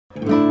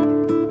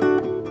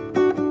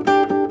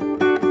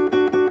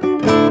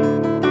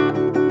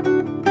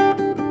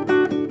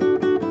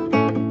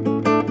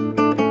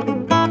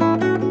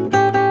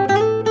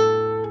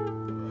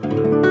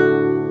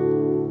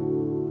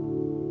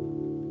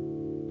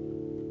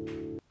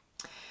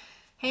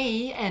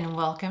Hey, and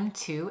welcome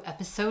to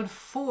episode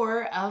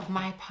 4 of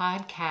my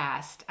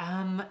podcast.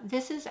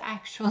 This is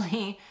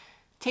actually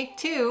take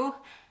 2.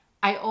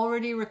 I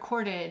already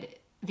recorded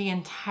the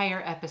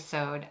entire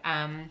episode,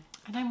 and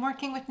I'm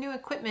working with new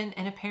equipment,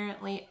 and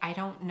apparently I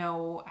don't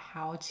know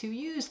how to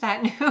use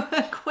that new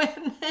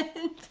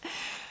equipment.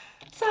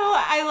 So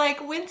I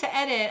went to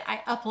edit, I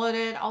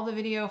uploaded all the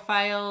video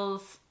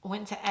files,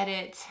 went to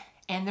edit,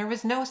 and there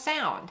was no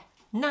sound.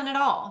 None at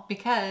all,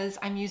 because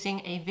I'm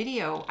using a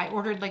video. I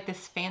ordered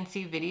this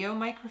fancy video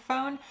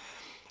microphone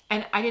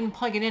and I didn't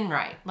plug it in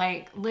right.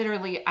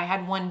 Literally I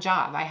had one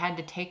job. I had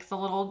to take the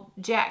little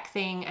jack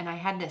thing and I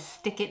had to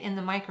stick it in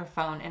the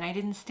microphone and I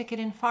didn't stick it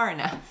in far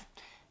enough.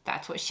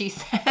 That's what she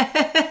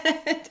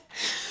said.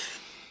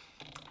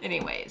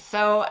 Anyways,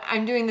 so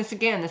I'm doing this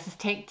again. This is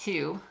take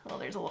 2. Oh,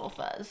 there's a little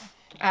fuzz.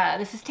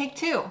 This is take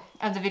 2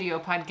 of the video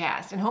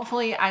podcast, and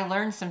hopefully I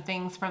learned some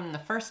things from the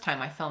first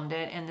time I filmed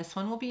it, and this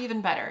one will be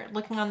even better.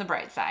 Looking on the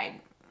bright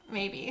side,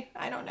 maybe.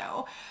 I don't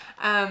know.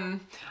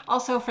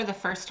 Also, for the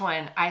first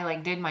one, I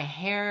did my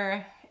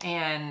hair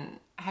and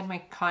had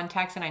my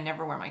contacts, and I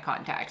never wear my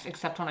contacts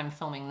except when I'm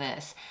filming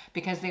this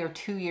because they are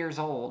 2 years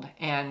old,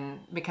 and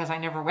because I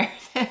never wear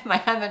them, I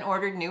haven't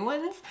ordered new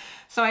ones,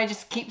 so I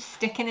just keep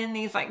sticking in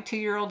these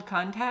 2-year-old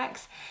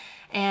contacts.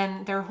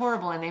 And they're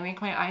horrible and they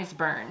make my eyes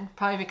burn.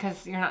 Probably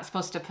because you're not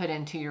supposed to put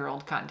in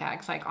 2-year-old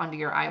contacts onto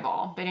your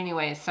eyeball. But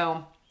anyway,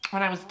 so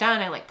when I was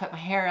done, I put my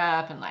hair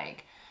up and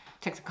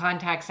took the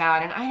contacts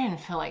out, and I didn't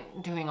feel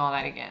like doing all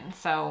that again.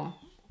 So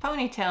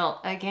ponytail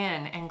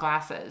again and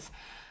glasses,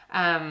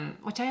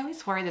 which I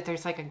always worry that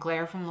there's a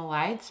glare from the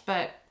lights,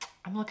 but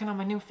I'm looking on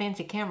my new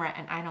fancy camera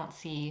and I don't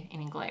see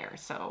any glare.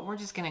 So we're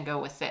just gonna go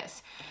with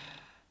this.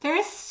 There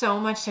is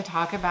so much to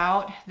talk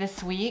about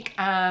this week.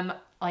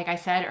 Like I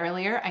said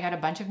earlier, I got a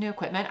bunch of new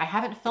equipment. I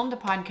haven't filmed a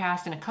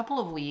podcast in a couple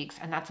of weeks,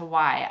 and that's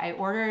why. I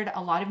ordered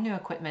a lot of new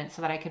equipment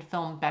so that I could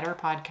film better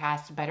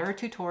podcasts, better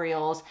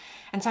tutorials,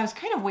 and so I was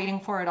kind of waiting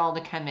for it all to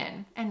come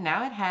in. And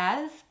now it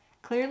has.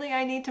 Clearly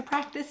I need to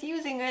practice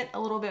using it a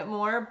little bit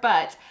more,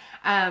 but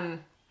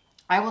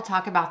I will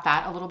talk about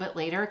that a little bit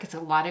later because a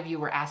lot of you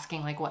were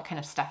asking what kind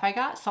of stuff I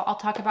got. So I'll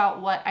talk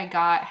about what I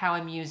got, how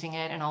I'm using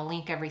it, and I'll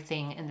link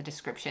everything in the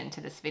description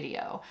to this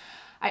video.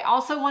 I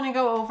also want to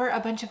go over a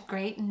bunch of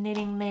great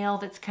knitting mail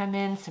that's come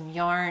in, some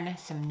yarn,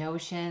 some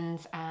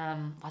notions,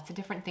 lots of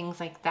different things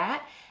like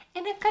that.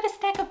 And I've got a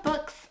stack of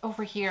books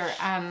over here.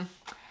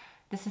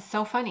 This is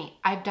so funny.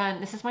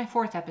 This is my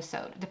 4th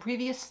episode. The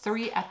previous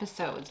 3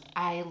 episodes,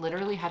 I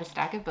literally had a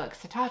stack of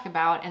books to talk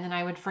about, and then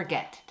I would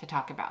forget to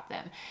talk about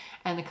them.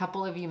 And a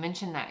couple of you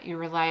mentioned that. You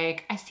were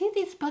like, I see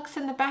these books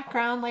in the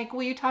background.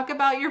 Will you talk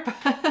about your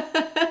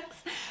books?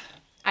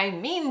 I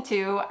mean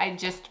to, I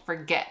just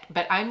forget,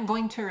 but I'm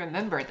going to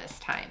remember this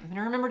time. I'm going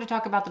to remember to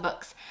talk about the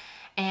books.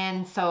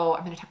 And so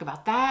I'm going to talk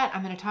about that.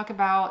 I'm going to talk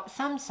about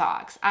some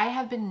socks. I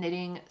have been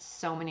knitting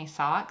so many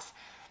socks.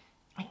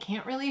 I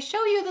can't really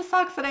show you the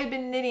socks that I've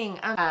been knitting,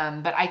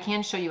 but I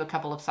can show you a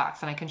couple of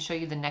socks, and I can show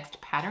you the next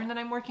pattern that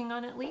I'm working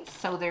on at least.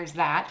 So there's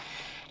that.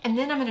 And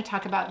then I'm going to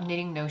talk about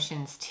knitting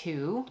notions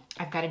too.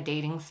 I've got a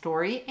dating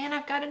story and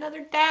I've got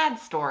another dad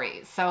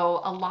story.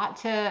 So a lot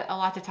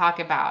to talk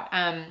about.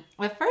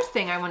 The first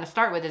thing I want to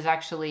start with is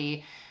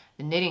actually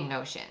the knitting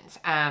notions.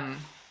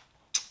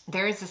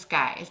 There is this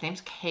guy, his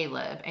name's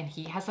Caleb, and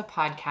he has a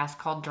podcast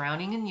called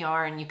Drowning in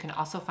Yarn. You can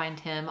also find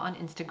him on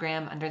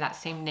Instagram under that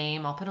same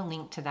name. I'll put a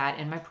link to that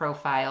in my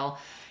profile.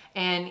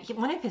 And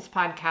one of his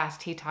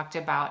podcasts, he talked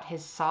about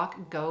his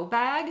sock go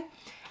bag.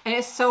 And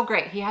it's so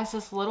great. He has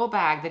this little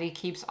bag that he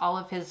keeps all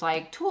of his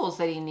tools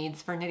that he needs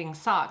for knitting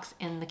socks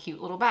in the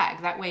cute little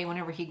bag. That way,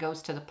 whenever he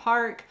goes to the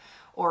park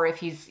or if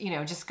he's,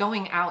 just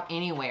going out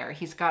anywhere,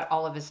 he's got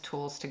all of his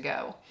tools to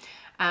go.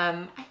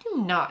 I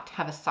do not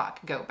have a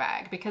sock go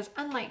bag because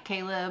unlike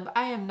Caleb,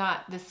 I am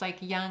not this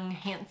young,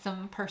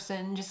 handsome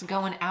person just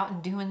going out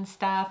and doing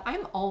stuff.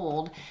 I'm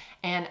old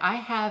and I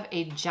have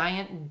a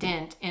giant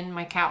dent in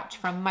my couch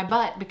from my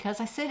butt because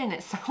I sit in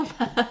it so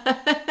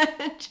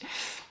much.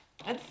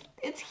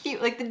 It's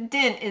cute. The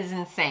dent is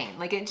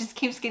insane. It just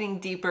keeps getting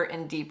deeper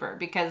and deeper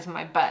because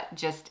my butt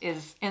just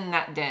is in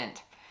that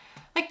dent.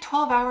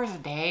 12 hours a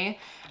day.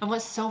 And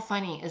what's so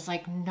funny is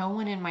no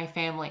one in my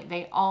family,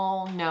 they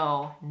all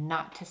know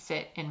not to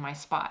sit in my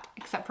spot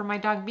except for my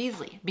dog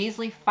Beasley.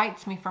 Beasley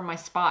fights me for my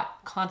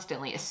spot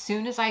constantly. As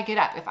soon as I get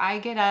up, if I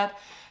get up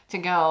to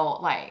go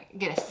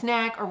get a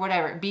snack or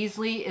whatever,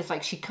 Beasley is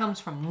she comes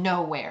from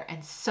nowhere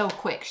and so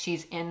quick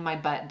she's in my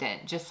butt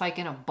dent, just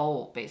in a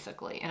bowl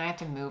basically, and I have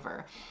to move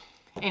her.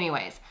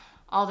 Anyways,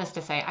 all this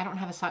to say, I don't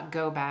have a sock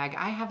go bag.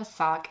 I have a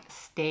sock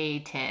stay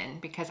tin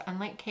because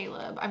unlike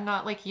Caleb, I'm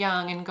not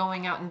young and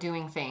going out and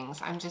doing things.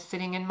 I'm just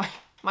sitting in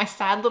my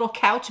sad little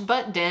couch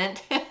butt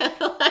dent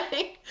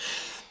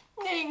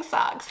knitting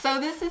socks. So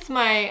this is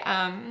my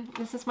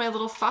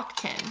little sock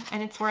tin,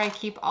 and it's where I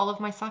keep all of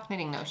my sock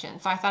knitting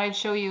notions. So I thought I'd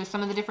show you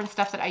some of the different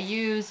stuff that I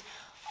use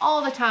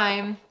all the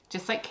time,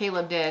 just like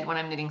Caleb did when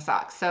I'm knitting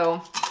socks.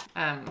 So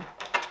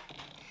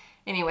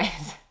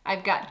anyways,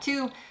 I've got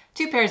two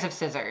 2 pairs of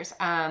scissors.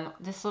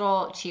 This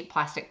little cheap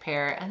plastic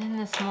pair, and then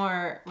this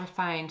more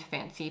refined,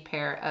 fancy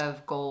pair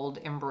of gold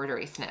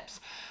embroidery snips.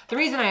 The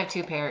reason I have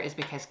 2 pair is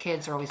because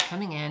kids are always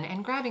coming in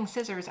and grabbing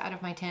scissors out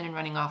of my tin and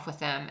running off with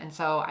them, and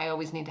so I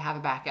always need to have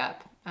a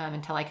backup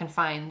until I can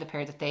find the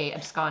pair that they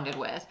absconded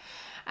with.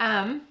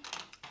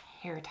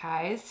 Hair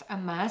ties, a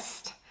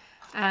must.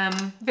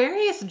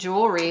 Various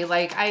jewelry,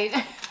 like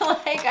I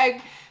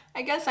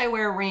guess I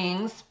wear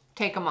rings,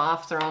 take them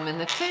off, throw them in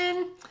the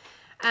tin.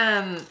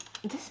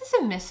 This is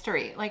a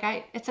mystery.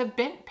 Like it's a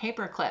bent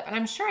paper clip, and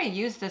I'm sure I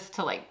used this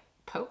to like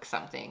poke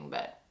something,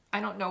 but I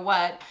don't know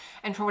what.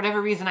 And for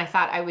whatever reason, I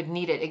thought I would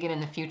need it again in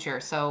the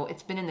future. So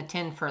it's been in the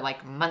tin for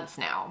like months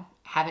now.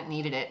 Haven't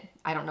needed it.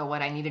 I don't know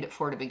what I needed it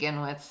for to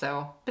begin with.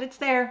 So, but it's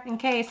there in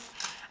case.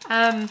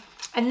 And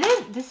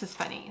then this is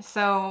funny.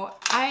 So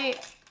I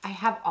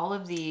have all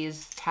of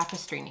these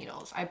tapestry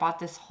needles. I bought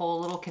this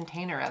whole little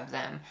container of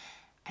them.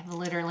 I've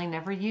literally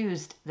never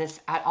used this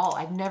at all.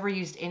 I've never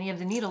used any of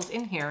the needles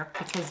in here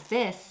because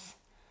this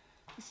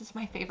is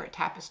my favorite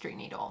tapestry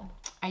needle.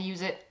 I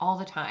use it all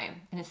the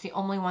time, and it's the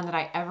only one that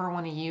I ever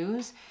want to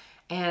use.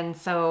 And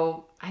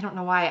so I don't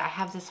know why I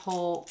have this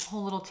whole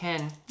little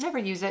tin. Never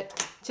use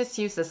it, just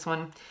use this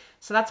one.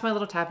 So that's my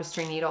little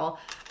tapestry needle.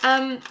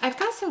 I've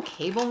got some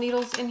cable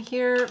needles in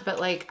here, but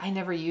like I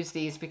never use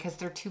these because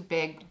they're too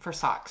big for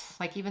socks.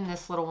 Like even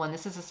this little one,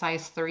 this is a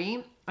size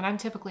 3, and I'm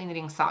typically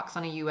knitting socks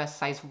on a US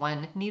size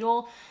 1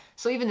 needle.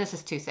 So even this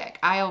is too thick.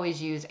 I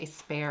always use a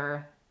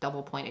spare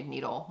double pointed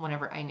needle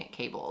whenever I knit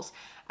cables.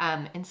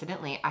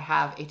 Incidentally, I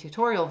have a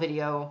tutorial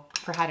video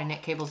for how to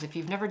knit cables. If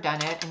you've never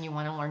done it and you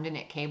want to learn to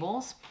knit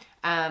cables,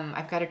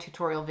 I've got a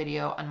tutorial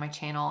video on my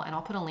channel, and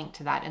I'll put a link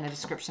to that in the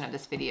description of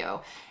this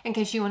video in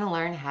case you want to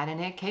learn how to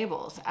knit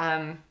cables,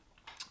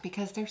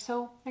 because they're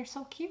so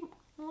cute.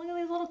 Look at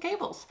these little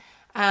cables.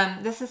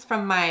 This is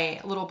from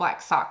my little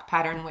black sock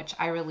pattern, which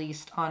I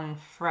released on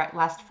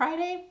last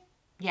Friday.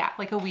 Yeah,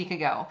 like a week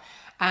ago.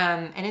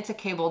 And it's a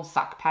cabled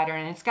sock pattern,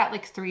 and it's got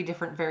like 3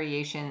 different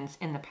variations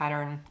in the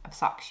pattern of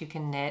socks you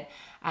can knit.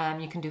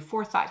 You can do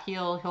forethought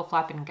heel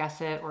flap and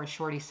gusset, or a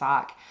shorty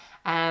sock.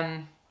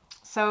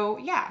 So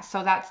yeah,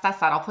 so that's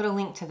that. I'll put a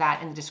link to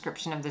that in the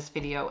description of this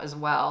video as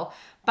well.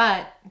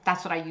 But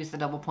that's what I use the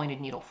double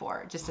pointed needle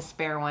for, just a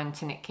spare one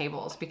to knit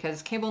cables,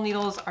 because cable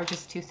needles are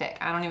just too thick.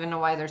 I don't even know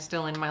why they're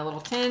still in my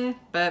little tin,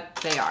 but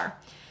they are.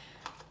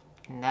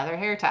 Another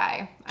hair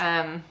tie.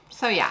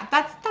 So yeah,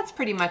 that's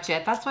pretty much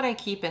it. That's what I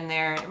keep in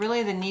there.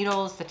 Really the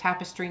needles, the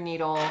tapestry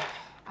needle,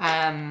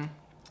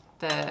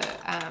 the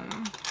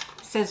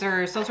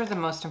scissors, those are the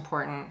most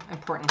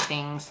important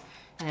things.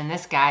 And then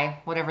this guy,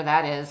 whatever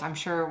that is, I'm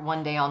sure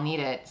one day I'll need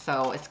it,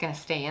 so it's gonna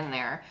stay in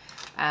there.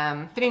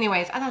 But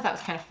anyways, I thought that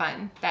was kind of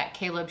fun that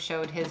Caleb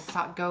showed his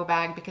sock go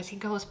bag, because he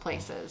goes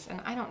places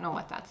and I don't know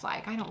what that's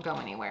like. I don't go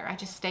anywhere. I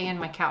just stay in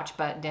my couch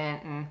butt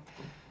dent and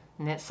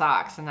knit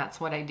socks, and that's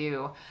what I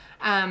do.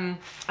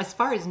 As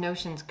far as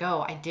notions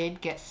go, I did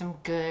get some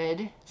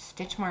good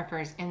stitch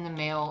markers in the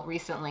mail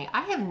recently.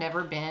 I have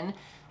never been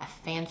a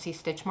fancy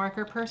stitch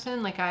marker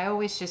person. Like I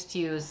always just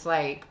use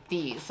like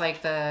these,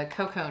 like the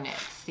Cocoa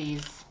Knits,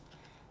 these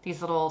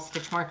little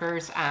stitch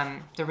markers,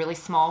 the really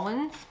small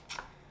ones.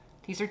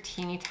 These are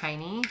teeny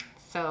tiny,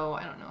 so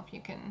I don't know if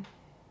you can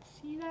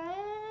see that.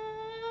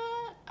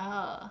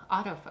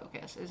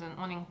 Autofocus isn't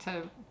wanting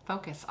to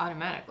focus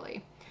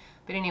automatically.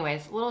 But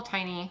anyways, little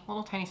tiny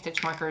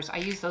stitch markers. I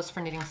use those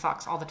for knitting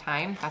socks all the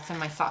time. That's in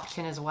my sock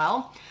tin as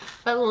well.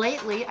 But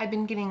lately, I've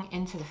been getting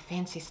into the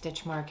fancy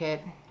stitch marker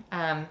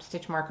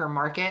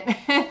market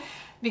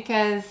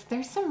because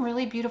there's some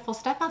really beautiful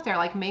stuff out there.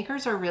 Like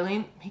makers are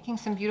really making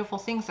some beautiful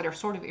things that are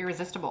sort of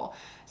irresistible.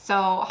 So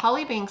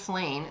Holly Banks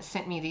Lane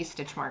sent me these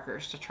stitch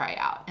markers to try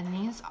out, and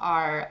these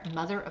are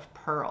mother of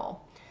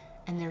pearl,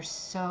 and they're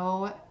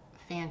so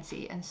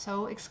fancy and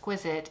so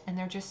exquisite, and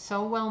they're just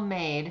so well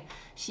made.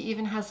 She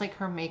even has like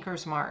her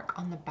maker's mark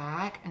on the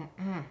back,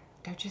 and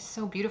they're just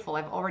so beautiful.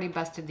 I've already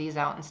busted these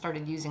out and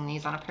started using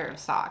these on a pair of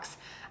socks.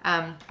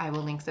 I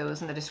will link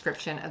those in the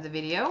description of the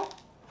video.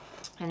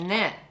 And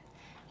then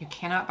you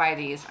cannot buy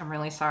these. I'm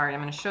really sorry. I'm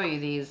going to show you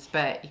these,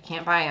 but you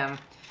can't buy them.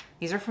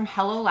 These are from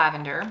Hello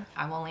Lavender.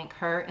 I will link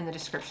her in the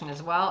description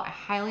as well. I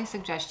highly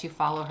suggest you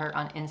follow her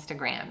on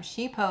Instagram.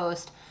 She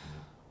posts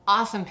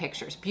awesome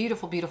pictures,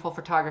 beautiful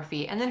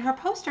photography, and then her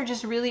posts are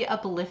just really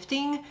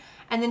uplifting,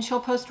 and then she'll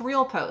post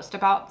real posts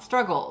about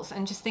struggles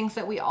and just things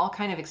that we all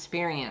kind of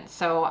experience.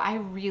 So I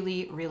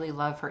really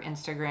love her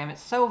Instagram.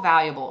 It's so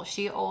valuable.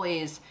 She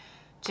always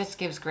just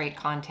gives great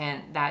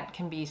content that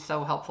can be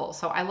so helpful.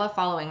 So I love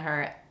following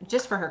her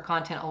just for her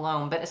content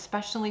alone, but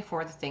especially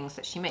for the things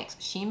that she makes.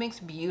 She makes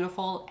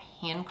beautiful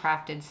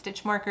handcrafted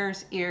stitch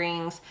markers,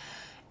 earrings,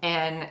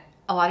 and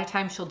a lot of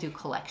times she'll do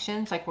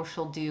collections, like where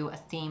she'll do a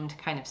themed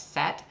kind of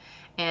set.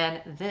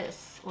 And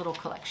this little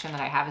collection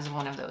that I have is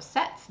one of those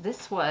sets.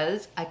 This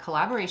was a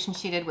collaboration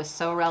she did with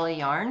Sorella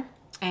Yarn.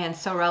 And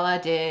Sorella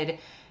did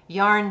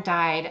yarn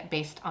dyed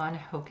based on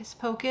Hocus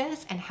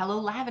Pocus, and Hello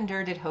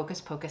Lavender did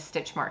Hocus Pocus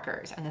stitch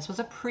markers. And this was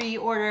a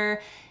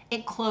pre-order.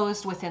 It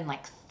closed within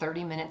like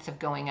 30 minutes of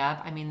going up.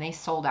 I mean, they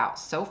sold out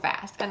so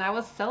fast, and I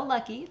was so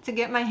lucky to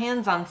get my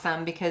hands on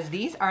some because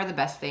these are the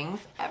best things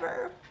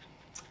ever.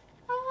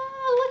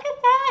 Oh, look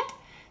at that.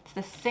 It's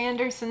the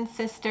Sanderson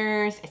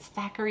sisters. It's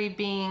Thackeray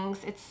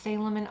Binks. It's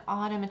Salem and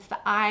Autumn. It's the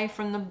I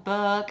from the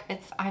book.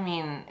 I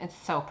mean, it's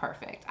so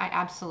perfect. I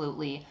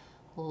absolutely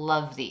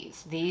love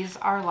these. These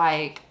are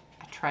like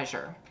a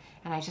treasure,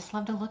 and I just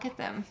love to look at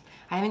them.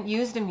 I haven't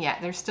used them yet.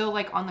 They're still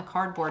like on the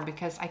cardboard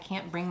because I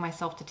can't bring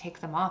myself to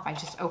take them off. I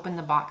just open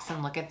the box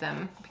and look at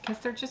them because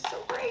they're just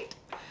so great.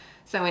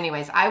 So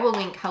anyways, I will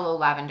link Hello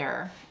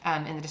Lavender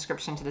in the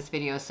description to this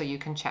video so you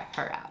can check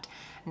her out.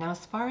 Now,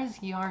 as far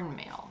as yarn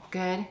mail,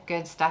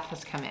 good stuff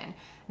has come in.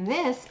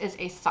 This is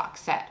a sock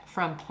set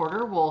from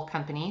Porter Wool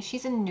Company.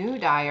 She's a new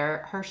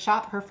dyer. Her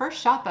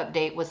first shop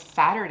update was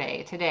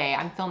Saturday, today.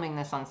 I'm filming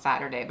this on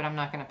Saturday, but I'm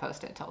not gonna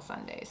post it till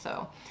Sunday.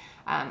 So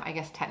I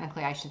guess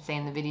technically I should say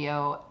in the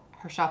video,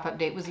 her shop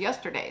update was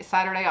yesterday,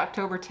 Saturday,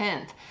 October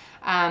 10th.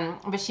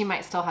 But she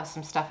might still have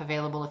some stuff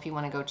available if you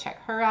wanna go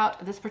check her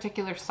out. This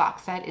particular sock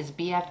set is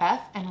BFF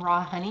and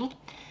Raw Honey,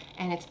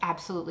 and it's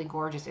absolutely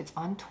gorgeous. It's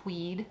on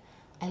tweed.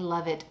 I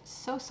love it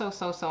so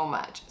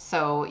much.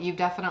 So you've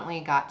definitely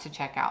got to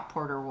check out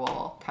Porter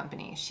Wool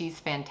Company. She's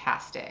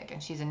fantastic,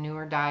 and she's a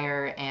newer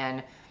dyer,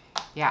 and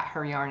yeah,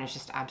 her yarn is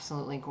just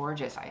absolutely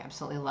gorgeous. I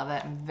absolutely love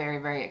it. I'm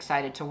very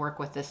excited to work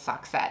with this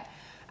sock set.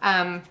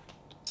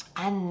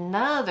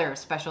 Another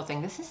special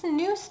thing, this is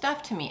new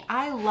stuff to me.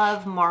 I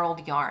love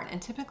marled yarn,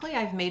 and typically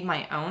I've made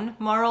my own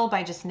marl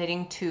by just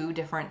knitting two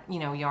different,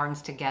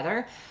 yarns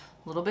together.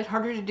 A little bit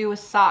harder to do with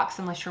socks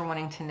unless you're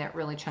wanting to knit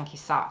really chunky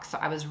socks. So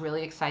I was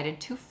really excited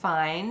to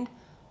find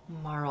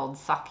marled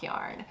sock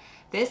yarn.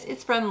 This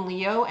is from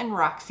Leo and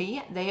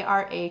Roxy. They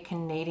are a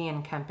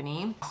Canadian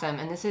company.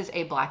 And this is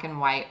a black and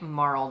white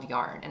marled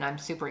yarn, and I'm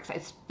super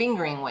excited. It's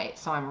fingering weight,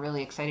 so I'm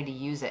really excited to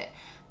use it.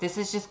 This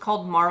is just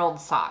called marled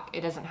sock.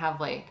 It doesn't have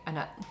like a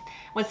nut.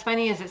 What's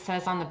funny is it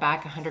says on the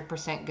back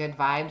 100% good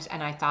vibes,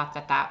 and I thought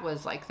that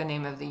was like the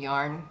name of the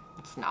yarn.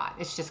 It's not.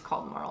 It's just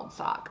called marled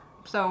sock.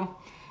 So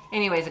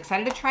anyways,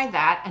 excited to try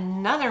that.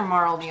 Another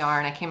marled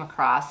yarn I came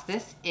across.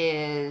 This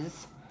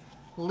is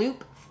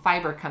Loop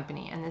Fiber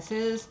Company, and this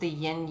is the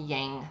Yin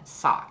Yang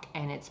sock,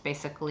 and it's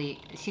basically,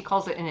 she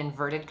calls it an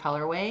inverted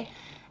colorway,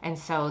 and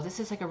so this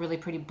is like a really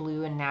pretty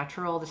blue and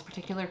natural. This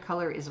particular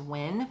color is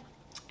Win,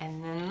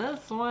 and then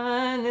this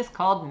one is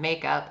called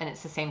Makeup, and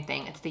it's the same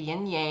thing. It's the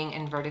Yin Yang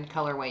inverted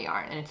colorway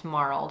yarn, and it's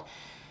marled.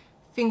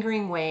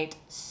 Fingering weight.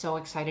 So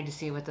excited to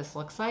see what this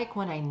looks like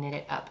when I knit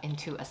it up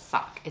into a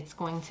sock. It's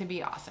going to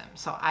be awesome.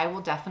 So I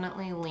will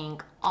definitely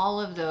link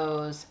all of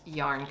those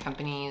yarn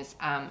companies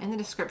in the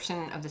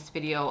description of this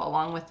video,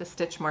 along with the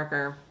stitch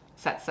marker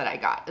sets that I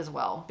got as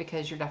well,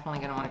 because you're definitely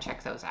going to want to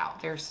check those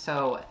out. They're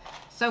so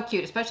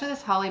cute, especially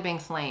this Holly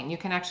Banks Lane. You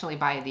can actually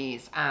buy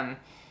these.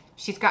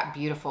 She's got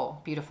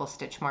beautiful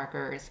stitch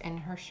markers in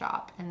her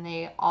shop, and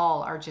they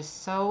all are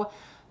just so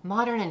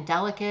modern and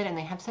delicate, and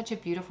they have such a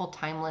beautiful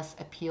timeless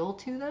appeal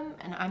to them,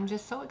 and I'm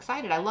just so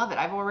excited. I love it.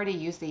 I've already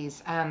used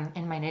these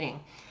in my knitting.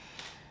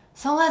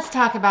 So let's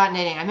talk about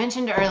knitting. I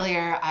mentioned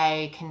earlier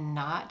I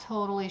cannot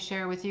totally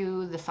share with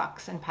you the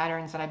socks and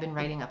patterns that I've been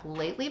writing up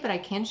lately, but I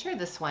can share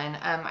this one.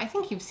 I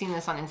think you've seen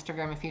this on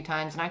Instagram a few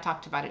times, and I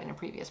talked about it in a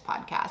previous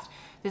podcast.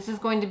 This is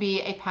going to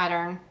be a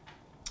pattern.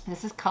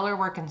 This is color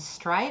work and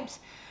stripes.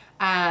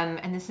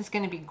 And this is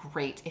going to be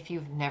great if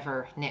you've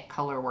never knit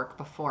color work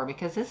before,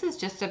 because this is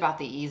just about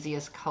the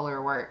easiest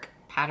color work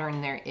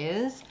pattern there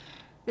is.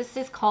 This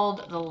is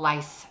called the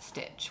lice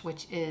stitch,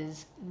 which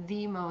is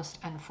the most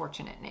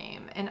unfortunate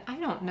name. And I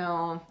don't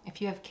know if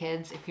you have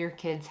kids, if your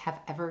kids have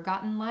ever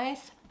gotten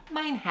lice.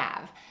 Mine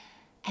have.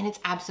 And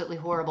it's absolutely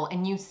horrible.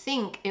 And you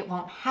think it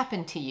won't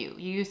happen to you.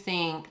 You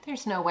think,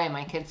 there's no way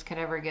my kids could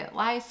ever get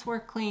lice.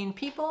 We're clean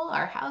people.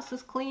 Our house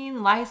is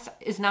clean. Lice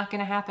is not going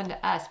to happen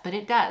to us, but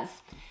it does.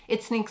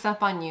 It sneaks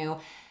up on you.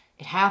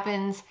 It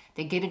happens.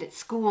 They get it at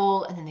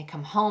school, and then they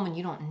come home and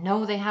you don't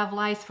know they have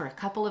lice for a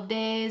couple of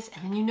days.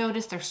 And then you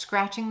notice they're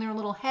scratching their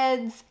little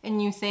heads,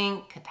 and you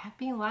think, could that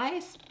be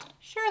lice?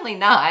 Surely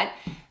not.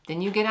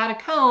 Then you get out a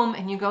comb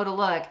and you go to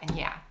look, and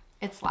yeah,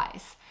 it's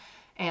lice.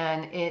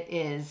 And it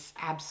is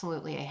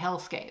absolutely a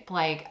hellscape.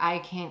 Like, I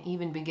can't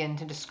even begin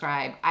to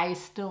describe. I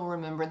still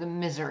remember the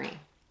misery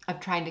of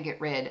trying to get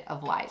rid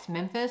of lice.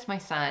 Memphis, my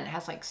son,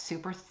 has like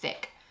super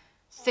thick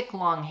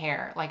long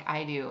hair like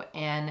I do,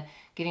 and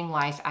getting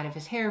lice out of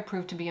his hair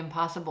proved to be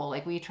impossible.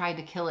 Like, we tried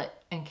to kill it,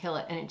 and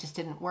it just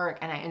didn't work,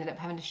 and I ended up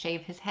having to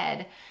shave his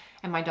head.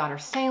 And my daughter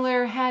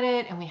Sailor had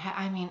it, and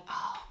I mean,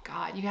 oh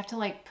God, you have to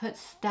like put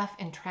stuff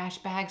in trash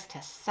bags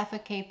to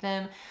suffocate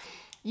them.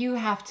 You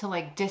have to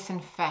like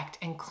disinfect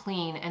and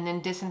clean, and then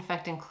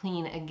disinfect and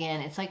clean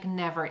again. It's like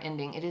never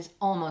ending. It is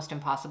almost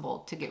impossible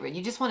to get rid.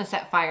 You just want to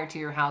set fire to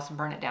your house and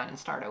burn it down and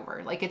start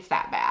over. Like, it's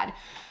that bad.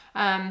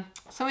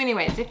 So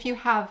anyways, if you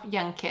have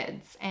young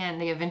kids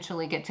and they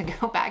eventually get to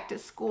go back to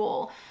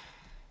school,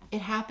 it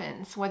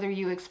happens whether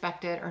you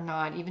expect it or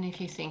not, even if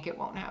you think it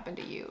won't happen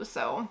to you.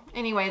 So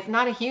anyways,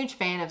 not a huge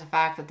fan of the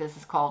fact that this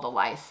is called a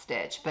lice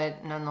stitch,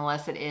 but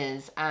nonetheless it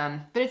is.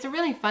 But it's a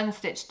really fun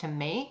stitch to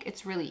make.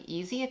 It's really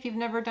easy if you've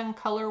never done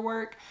color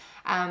work.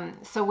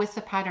 So with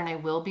the pattern, I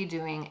will be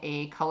doing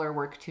a color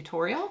work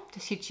tutorial to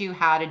teach you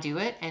how to do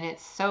it. And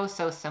it's so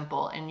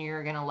simple, and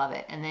you're going to love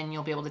it. And then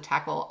you'll be able to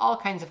tackle all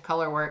kinds of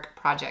color work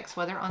projects,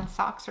 whether on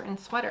socks or in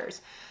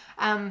sweaters.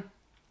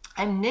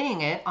 I'm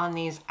knitting it on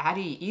these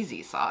Addi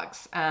Easy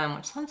Socks,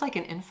 which sounds like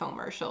an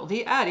infomercial,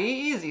 the Addi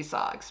Easy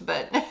Socks,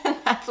 but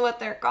that's what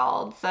they're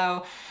called.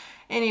 So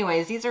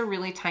anyways, these are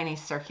really tiny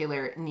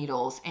circular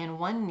needles, and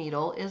one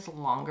needle is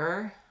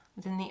longer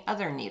than the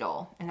other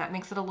needle, and that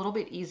makes it a little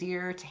bit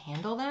easier to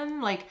handle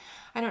them. Like,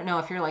 I don't know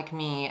if you're like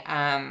me,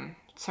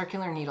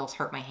 circular needles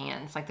hurt my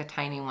hands, like the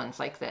tiny ones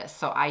like this.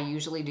 So I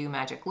usually do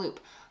magic loop.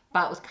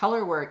 But with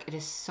color work, it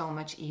is so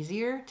much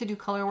easier to do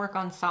color work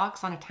on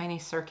socks on a tiny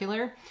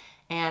circular.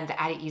 And the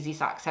Addi Easy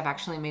Socks have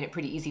actually made it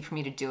pretty easy for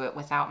me to do it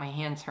without my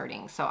hands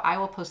hurting. So I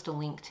will post a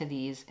link to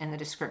these in the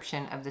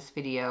description of this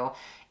video.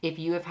 If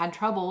you have had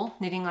trouble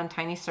knitting on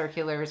tiny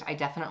circulars, I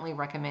definitely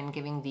recommend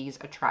giving these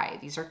a try.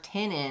 These are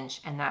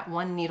 10-inch, and that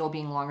one needle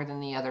being longer than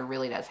the other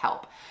really does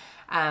help.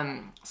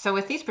 So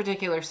with these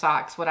particular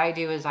socks, what I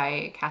do is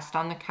I cast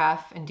on the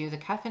cuff and do the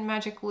cuff in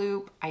magic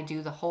loop. I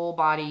do the whole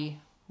body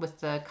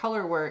with the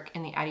color work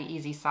in the Addi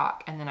Easy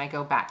Sock, and then I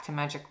go back to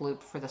magic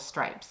loop for the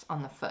stripes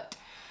on the foot.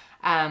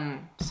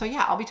 So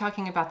yeah, I'll be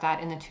talking about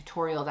that in the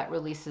tutorial that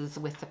releases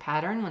with the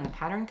pattern when the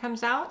pattern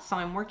comes out. So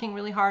I'm working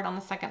really hard on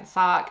the second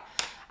sock,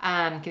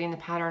 getting the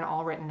pattern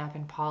all written up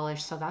and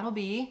polished. So that'll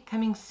be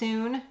coming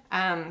soon,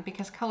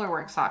 because color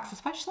work socks,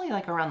 especially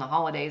like around the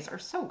holidays, are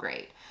so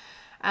great.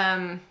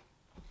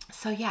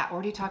 So yeah,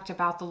 already talked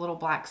about the little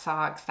black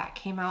socks that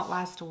came out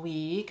last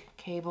week,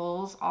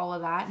 cables, all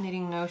of that,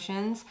 knitting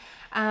notions.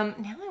 Now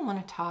I want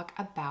to talk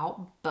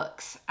about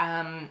books.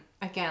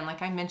 Again,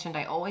 like I mentioned,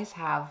 I always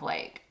have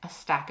like a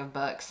stack of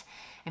books,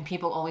 and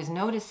people always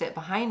notice it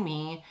behind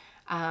me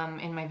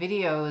in my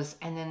videos,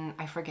 and then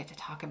I forget to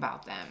talk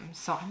about them.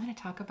 So I'm going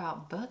to talk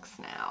about books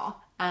now.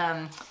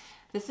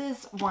 This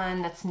is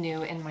one that's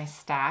new in my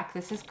stack.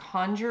 This is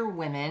Conjure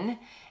Women,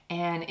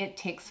 and it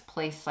takes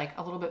place like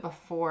a little bit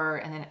before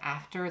and then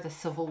after the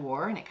Civil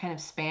War, and it kind of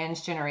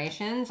spans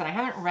generations. And I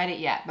haven't read it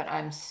yet, but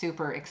I'm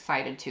super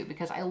excited to,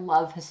 because I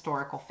love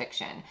historical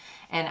fiction.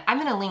 And I'm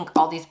going to link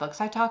all these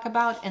books I talk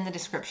about in the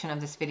description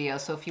of this video,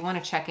 so if you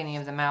want to check any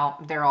of them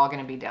out, they're all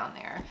going to be down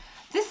there.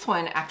 This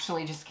one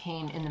actually just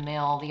came in the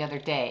mail the other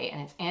day,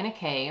 and it's Anna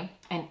Kay,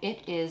 and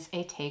it is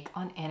a take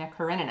on Anna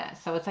Karenina.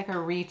 So it's like a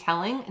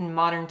retelling in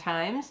modern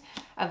times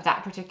of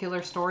that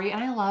particular story,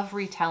 and I love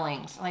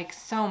retellings like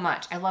so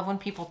much. I love when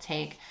people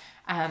take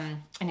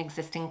an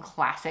existing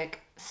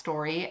classic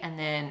story and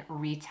then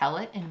retell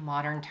it in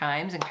modern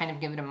times and kind of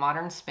give it a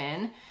modern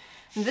spin.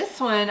 This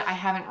one I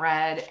haven't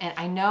read, and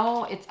I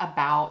know it's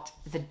about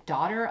the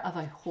daughter of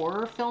a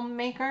horror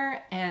filmmaker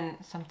and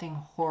something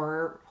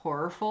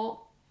horrifying.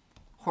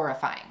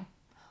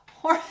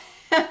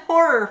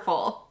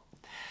 Horrorful.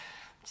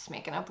 Just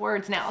making up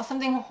words now.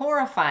 Something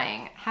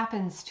horrifying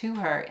happens to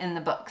her in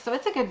the book. So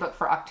it's a good book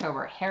for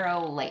October.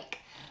 Harrow Lake.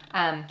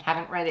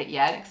 Haven't read it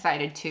yet.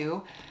 Excited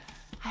to.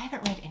 I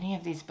haven't read any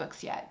of these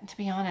books yet, to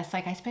be honest.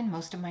 Like, I spend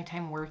most of my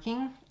time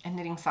working and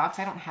knitting socks.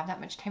 I don't have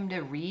that much time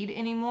to read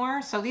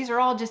anymore. So these are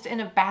all just in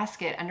a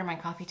basket under my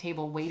coffee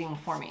table waiting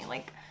for me,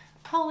 like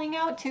calling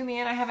out to me,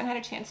 and I haven't had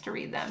a chance to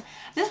read them.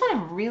 This one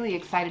I'm really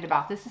excited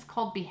about. This is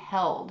called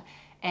Beheld,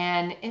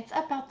 and it's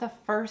about the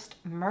first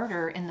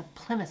murder in the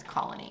Plymouth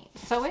colony.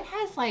 So it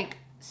has like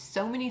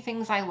so many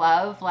things I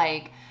love,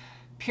 like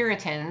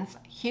Puritans.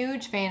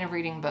 Huge fan of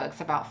reading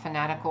books about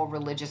fanatical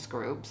religious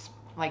groups,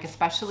 like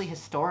especially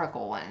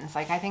historical ones.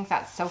 Like, I think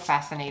that's so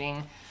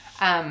fascinating.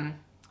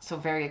 So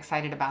very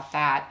excited about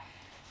that.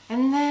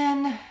 And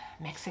then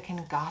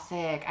Mexican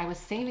Gothic. I was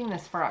saving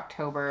this for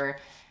October,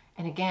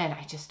 and again,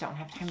 I just don't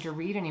have time to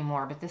read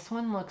anymore, but this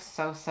one looks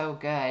so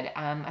good.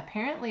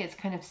 Apparently it's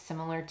kind of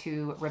similar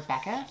to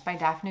Rebecca by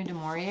Daphne du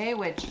Maurier,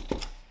 which,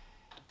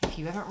 if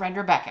you haven't read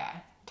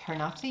Rebecca,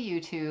 turn off the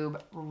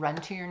YouTube, run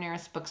to your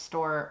nearest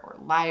bookstore or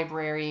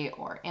library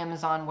or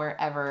Amazon,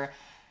 wherever,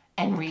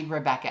 and read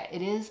Rebecca.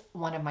 It is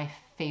one of my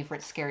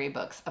favorite scary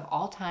books of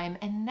all time,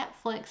 and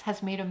Netflix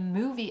has made a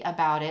movie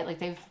about it. Like,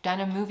 they've done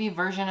a movie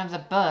version of the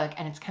book,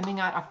 and it's coming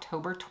out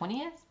October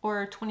 20th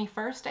or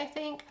 21st, I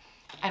think.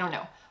 I don't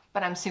know.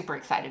 But I'm super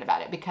excited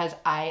about it because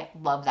I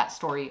love that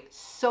story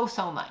so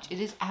much. It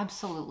is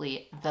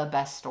absolutely the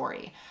best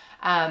story.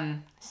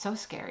 So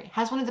scary.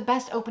 Has one of the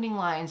best opening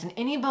lines in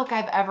any book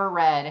I've ever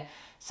read.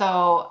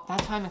 So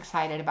that's why I'm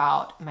excited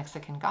about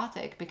Mexican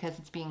Gothic, because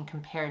it's being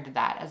compared to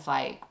that as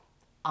like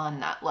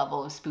on that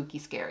level of spooky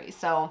scary.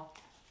 So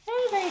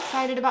very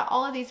excited about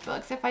all of these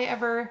books. If I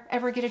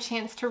ever get a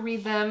chance to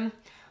read them,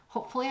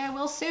 hopefully I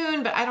will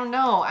soon, but I don't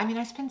know. I mean,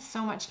 I spend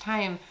so much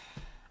time.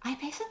 I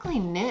basically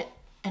knit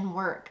and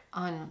work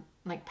on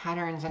like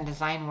patterns and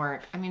design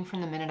work. I mean, from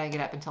the minute I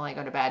get up until I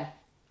go to bed.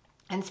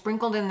 And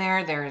sprinkled in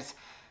there, there's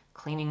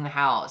cleaning the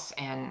house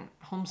and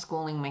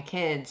homeschooling my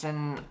kids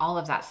and all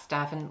of that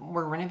stuff. And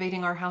we're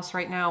renovating our house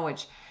right now,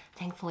 which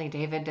thankfully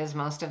David does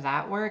most of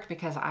that work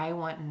because I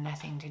want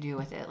nothing to do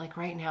with it. Like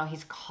right now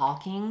he's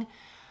caulking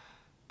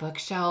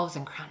bookshelves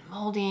and crown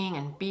molding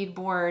and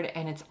beadboard,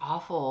 and it's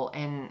awful.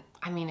 And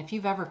I mean, if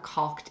you've ever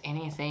caulked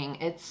anything,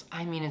 it's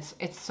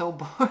so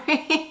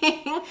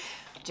boring.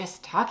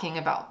 Just talking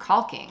about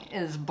caulking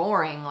is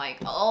boring. Like,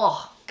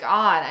 oh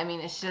God, I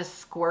mean, it's just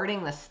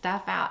squirting the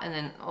stuff out and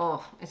then,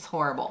 oh, it's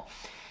horrible.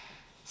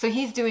 So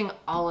he's doing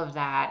all of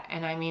that.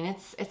 And I mean,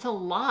 it's a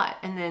lot.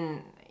 And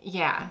then,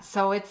 yeah,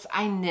 so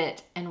I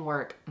knit and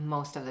work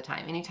most of the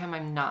time. Anytime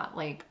I'm not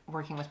like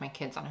working with my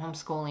kids on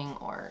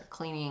homeschooling or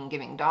cleaning,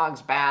 giving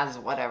dogs baths,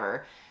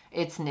 whatever,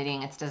 it's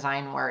knitting, it's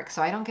design work.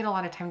 So I don't get a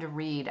lot of time to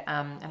read.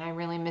 And I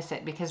really miss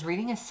it because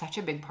reading is such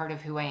a big part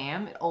of who I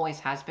am. It always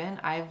has been.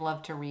 I've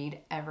loved to read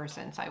ever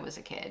since I was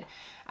a kid.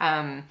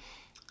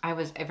 I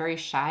was a very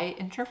shy,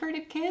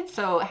 introverted kid,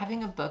 so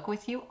having a book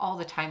with you all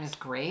the time is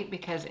great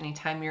because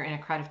anytime you're in a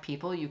crowd of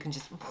people, you can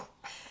just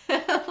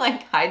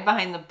like hide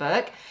behind the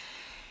book.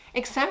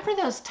 Except for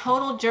those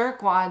total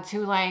jerkwads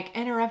who like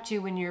interrupt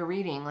you when you're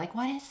reading. Like,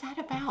 what is that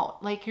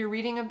about? Like you're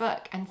reading a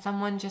book and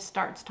someone just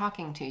starts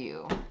talking to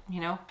you.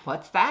 You know,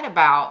 what's that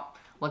about?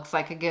 Looks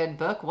like a good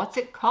book. What's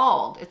it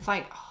called? It's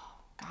like, oh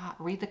God,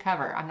 read the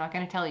cover. I'm not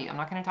going to tell you. I'm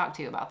not going to talk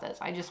to you about this.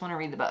 I just want to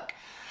read the book.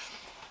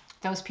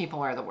 Those people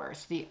are the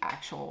worst, the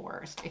actual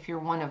worst. If you're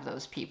one of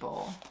those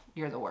people,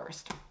 you're the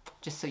worst.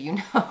 Just so you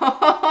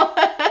know.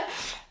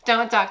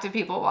 Don't talk to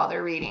people while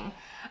they're reading.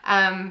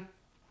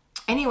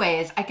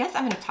 Anyways, I guess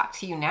I'm going to talk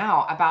to you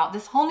now about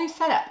this whole new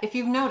setup. If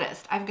you've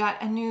noticed, I've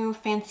got a new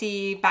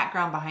fancy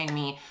background behind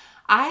me.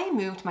 I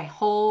moved my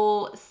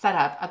whole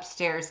setup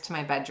upstairs to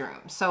my bedroom.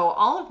 So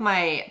all of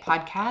my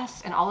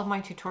podcasts and all of my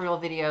tutorial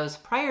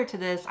videos prior to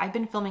this, I've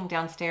been filming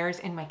downstairs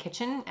in my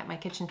kitchen, at my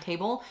kitchen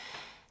table.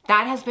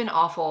 That has been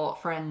awful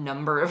for a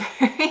number of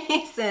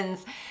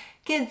reasons.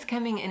 Kids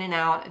coming in and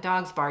out,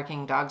 dogs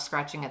barking, dogs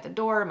scratching at the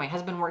door. My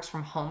husband works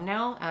from home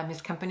now.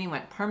 His company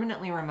went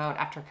permanently remote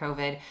after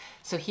COVID.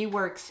 So he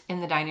works in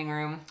the dining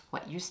room,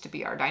 what used to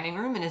be our dining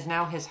room and is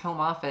now his home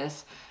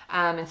office.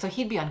 And so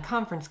he'd be on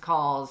conference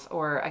calls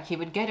or he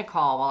would get a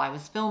call while I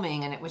was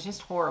filming and it was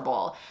just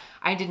horrible.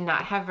 I did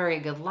not have very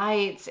good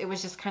lights. It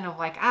was just kind of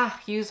like,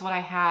 use what I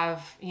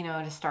have, you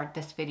know, to start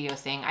this video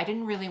thing. I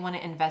didn't really want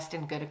to invest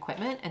in good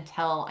equipment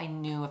until I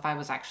knew if I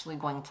was actually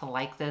going to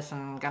like this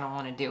and gonna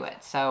want to do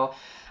it. So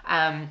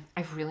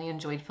I've really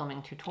enjoyed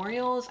filming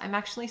tutorials. I'm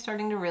actually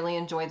starting to really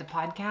enjoy the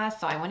podcast.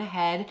 So I went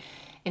ahead,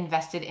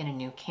 invested in a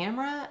new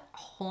camera,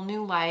 whole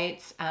new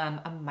lights,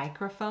 a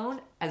microphone,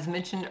 as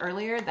mentioned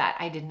earlier, that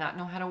I did not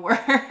know how to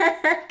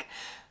work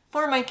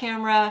for my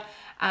camera,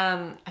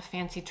 a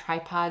fancy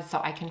tripod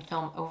so I can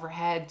film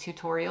overhead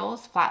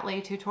tutorials, flat lay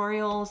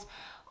tutorials,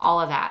 all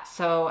of that.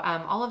 So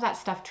all of that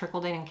stuff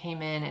trickled in and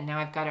came in, and now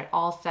I've got it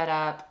all set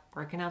up,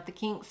 working out the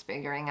kinks,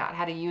 figuring out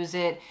how to use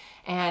it.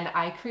 And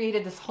I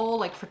created this whole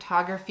like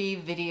photography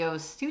video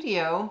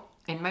studio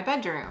in my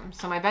bedroom.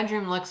 So my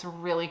bedroom looks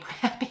really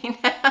crappy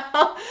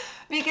now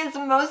because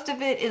most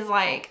of it is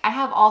like, I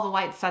have all the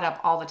lights set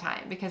up all the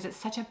time because it's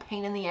such a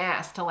pain in the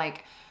ass to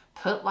like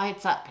put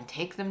lights up and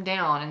take them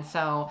down. And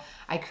so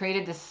I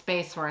created this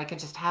space where I could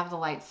just have the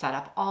lights set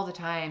up all the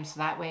time. So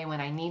that way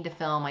when I need to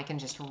film, I can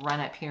just run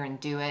up here and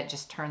do it.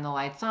 Just turn the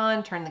lights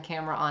on, turn the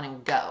camera on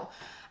and go.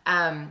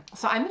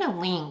 So I'm going to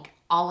link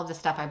all of the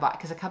stuff I bought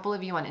because a couple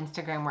of you on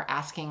Instagram were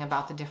asking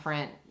about the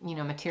different, you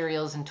know,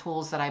 materials and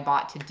tools that I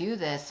bought to do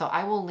this. So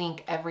I will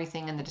link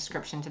everything in the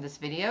description to this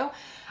video.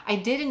 I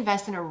did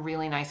invest in a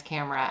really nice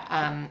camera.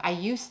 I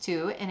used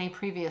to, in a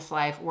previous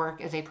life,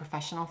 work as a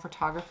professional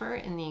photographer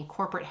in the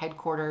corporate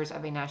headquarters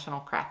of a national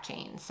craft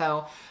chain.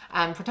 So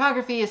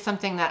photography is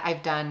something that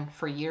I've done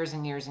for years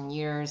and years and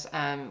years,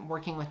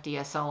 working with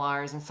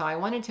DSLRs. And so I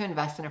wanted to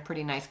invest in a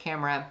pretty nice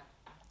camera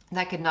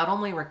that could not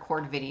only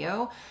record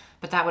video,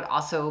 but that would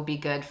also be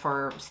good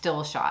for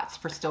still shots,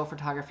 for still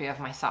photography of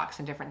my socks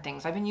and different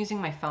things. I've been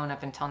using my phone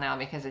up until now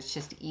because it's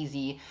just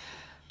easy,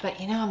 but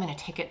you know, I'm gonna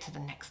take it to the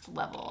next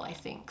level, I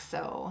think.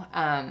 So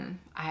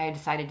I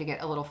decided to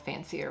get a little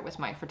fancier with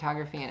my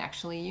photography and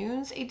actually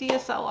use a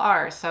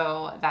DSLR.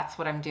 So that's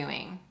what I'm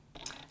doing.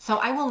 So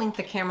I will link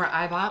the camera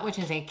I bought, which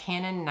is a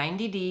Canon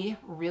 90D,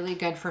 really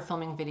good for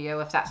filming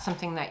video. If that's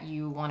something that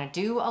you want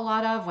to do a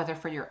lot of, whether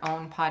for your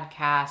own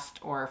podcast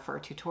or for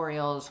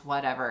tutorials,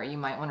 whatever, you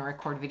might want to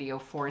record video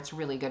for, it's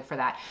really good for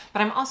that.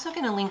 But I'm also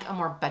going to link a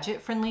more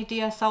budget-friendly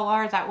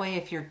DSLR. That way,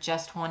 if you're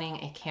just wanting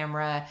a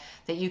camera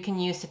that you can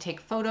use to take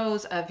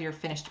photos of your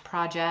finished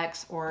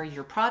projects or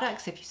your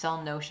products, if you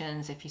sell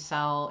notions, if you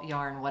sell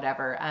yarn,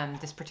 whatever,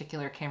 this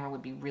particular camera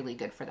would be really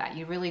good for that.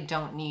 You really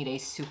don't need a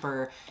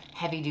super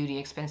heavy-duty,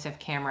 expensive expensive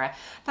camera.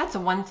 That's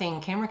one thing.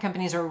 Camera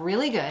companies are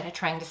really good at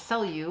trying to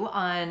sell you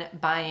on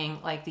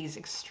buying like these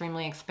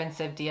extremely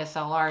expensive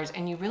DSLRs,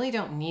 and you really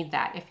don't need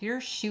that. If you're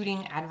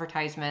shooting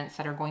advertisements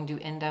that are going to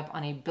end up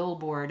on a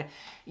billboard,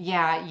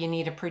 yeah, you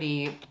need a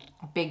pretty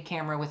big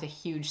camera with a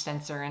huge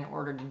sensor in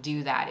order to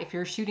do that. If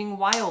you're shooting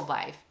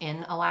wildlife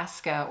in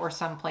Alaska or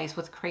someplace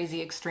with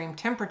crazy extreme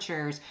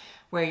temperatures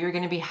where you're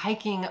going to be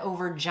hiking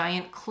over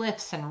giant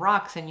cliffs and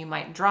rocks and you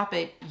might drop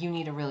it, you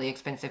need a really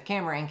expensive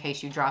camera in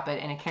case you drop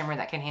it, and a camera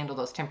that can handle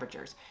those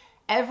temperatures.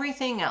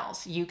 Everything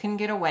else, you can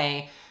get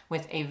away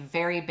with a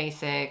very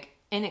basic,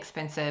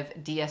 inexpensive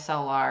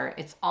DSLR.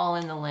 It's all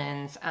in the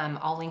lens.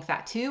 I'll link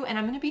that too. And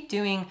I'm going to be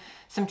doing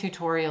some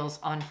tutorials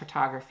on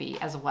photography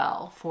as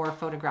well for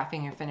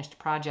photographing your finished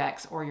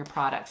projects or your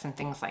products and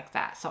things like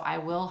that. So I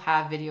will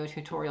have video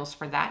tutorials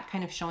for that,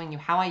 kind of showing you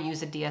how I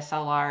use a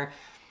DSLR,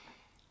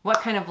 what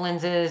kind of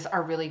lenses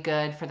are really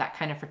good for that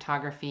kind of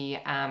photography.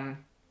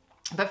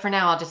 But for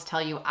now, I'll just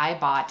tell you, I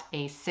bought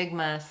a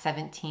Sigma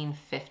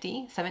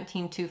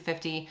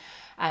 17250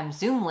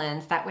 zoom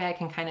lens. That way I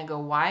can kind of go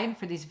wide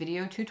for these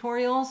video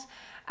tutorials.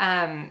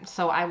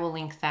 So I will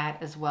link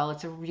that as well.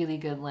 It's a really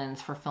good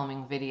lens for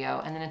filming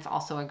video. And then it's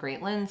also a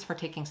great lens for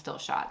taking still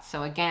shots.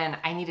 So again,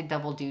 I needed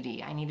double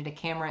duty. I needed a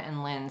camera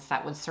and lens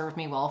that would serve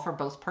me well for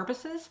both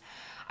purposes.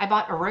 I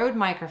bought a Rode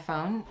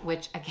microphone,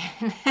 which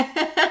again,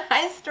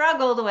 I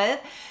struggled with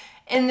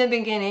in the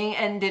beginning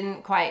and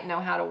didn't quite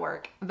know how to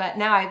work, but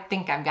now I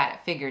think I've got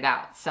it figured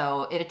out.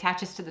 So it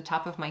attaches to the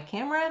top of my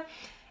camera,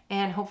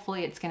 and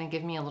hopefully it's going to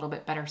give me a little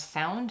bit better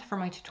sound for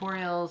my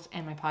tutorials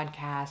and my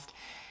podcast.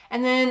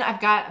 And then I've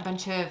got a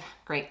bunch of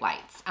great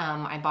lights.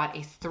 I bought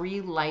a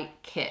 3-light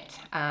kit,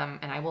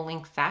 and I will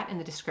link that in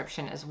the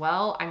description as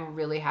well. I'm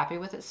really happy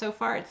with it so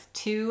far. It's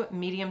 2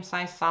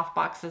 medium-sized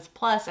softboxes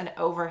plus an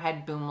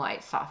overhead boom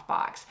light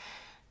softbox.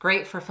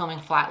 Great for filming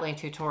flat lay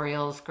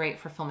tutorials, great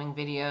for filming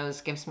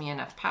videos, gives me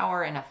enough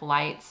power, enough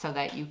light so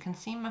that you can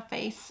see my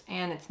face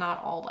and it's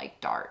not all like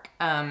dark.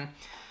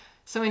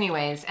 So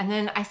anyways, and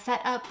then I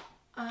set up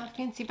a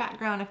fancy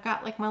background. I've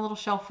got like my little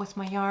shelf with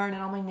my yarn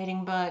and all my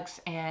knitting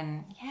books,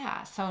 and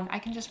yeah, so I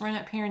can just run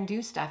up here and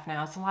do stuff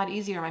now. It's a lot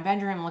easier. My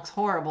bedroom looks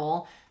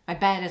horrible. My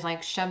bed is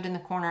like shoved in the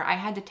corner. I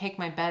had to take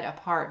my bed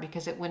apart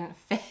because it wouldn't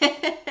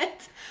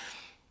fit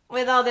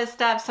with all this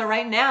stuff. So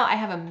right now I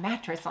have a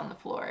mattress on the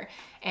floor.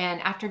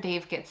 And after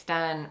Dave gets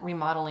done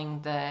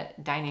remodeling the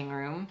dining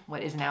room,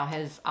 what is now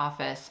his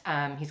office,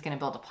 he's going to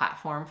build a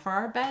platform for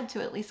our bed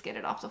to at least get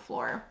it off the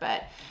floor.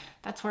 But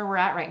that's where we're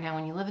at right now.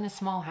 When you live in a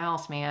small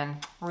house, man,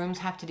 rooms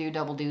have to do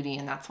double duty,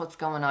 and that's what's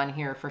going on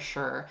here for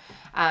sure.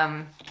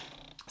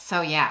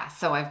 So yeah,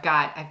 so I've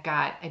got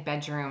a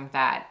bedroom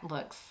that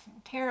looks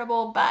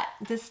terrible, but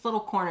this little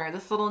corner,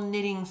 this little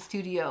knitting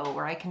studio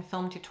where I can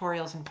film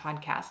tutorials and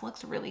podcasts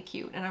looks really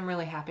cute, and I'm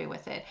really happy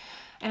with it.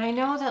 And I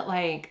know that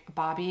like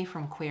Bobby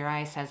from Queer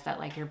Eye says that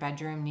like your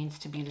bedroom needs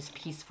to be this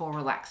peaceful,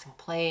 relaxing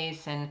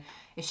place, and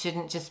it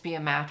shouldn't just be a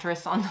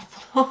mattress on the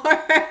floor.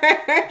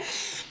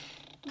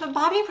 But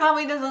Bobby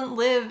probably doesn't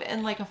live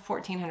in like a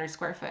 1,400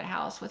 square foot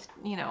house with,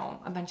 you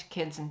know, a bunch of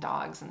kids and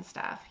dogs and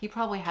stuff. He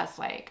probably has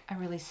like a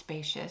really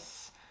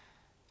spacious,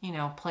 you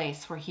know,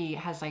 place where he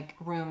has like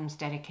rooms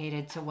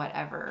dedicated to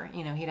whatever.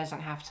 You know, he doesn't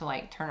have to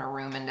like turn a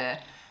room into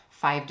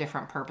 5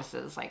 different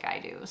purposes like I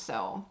do.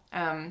 So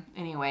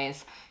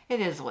anyways, it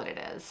is what it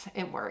is.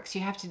 It works.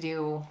 You have to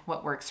do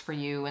what works for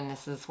you, and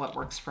this is what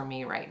works for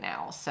me right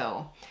now.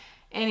 So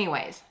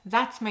anyways,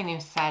 that's my new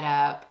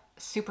setup.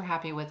 Super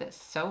happy with it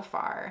so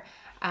far.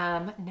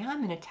 Now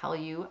I'm going to tell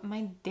you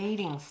my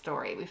dating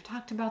story. We've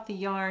talked about the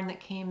yarn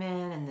that came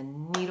in and the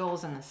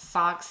needles and the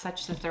socks,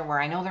 such as there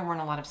were. I know there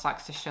weren't a lot of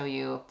socks to show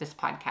you this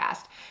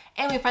podcast.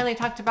 And we finally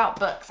talked about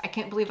books. I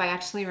can't believe I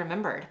actually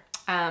remembered.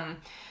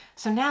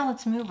 So now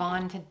let's move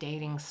on to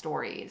dating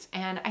stories.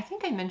 And I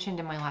think I mentioned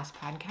in my last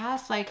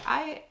podcast, like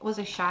I was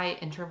a shy,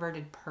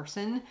 introverted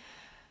person.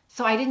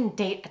 So I didn't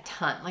date a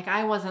ton. Like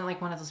I wasn't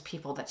like one of those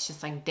people that's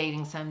just like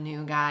dating some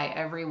new guy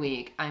every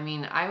week. I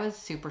mean, I was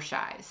super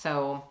shy.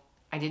 So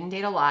I didn't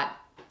date a lot.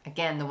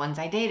 Again, the ones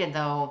I dated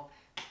though,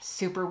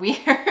 super weird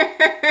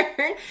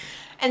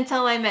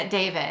until I met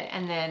David.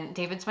 And then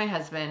David's my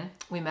husband.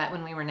 We met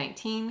when we were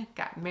 19,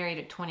 got married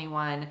at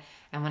 21.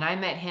 And when I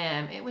met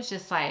him, it was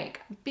just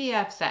like beep.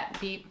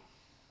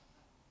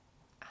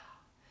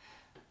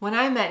 When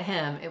I met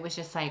him, it was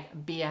just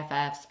like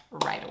BFFs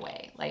right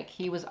away. Like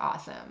he was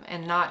awesome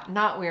and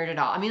not weird at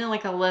all. I mean,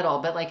 like a little,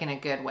 but like in a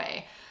good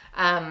way.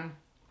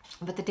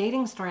 But the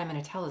dating story I'm going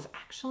to tell is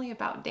actually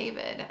about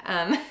David.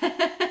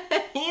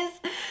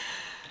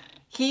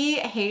 He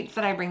hates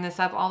that I bring this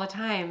up all the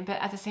time,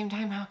 but at the same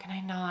time, how can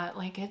I not?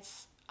 Like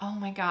it's, oh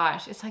my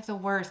gosh, it's like the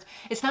worst.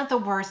 It's not the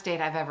worst date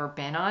I've ever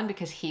been on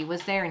because he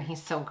was there and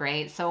he's so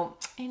great. So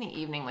any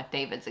evening with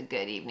David's a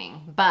good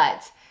evening,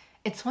 but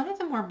it's one of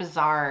the more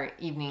bizarre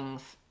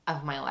evenings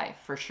of my life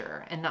for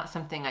sure, and not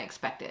something I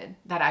expected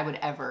that I would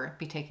ever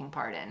be taking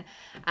part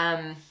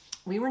in.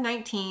 we were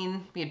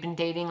 19. We had been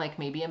dating like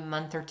maybe a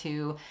month or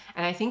two.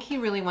 And I think he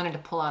really wanted to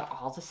pull out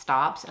all the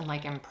stops and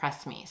like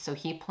impress me. So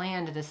he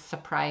planned this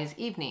surprise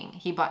evening.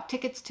 He bought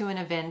tickets to an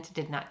event,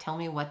 did not tell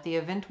me what the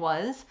event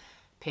was,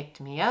 picked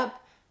me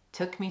up,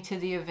 took me to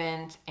the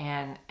event,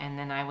 and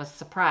then I was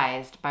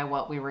surprised by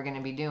what we were going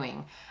to be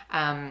doing.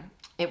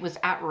 It was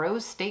at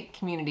Rose State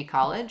Community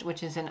College,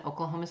 which is in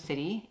Oklahoma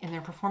City, in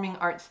their Performing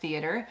Arts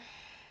Theater.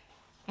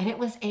 And it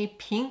was a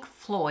Pink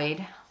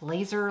Floyd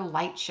laser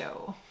light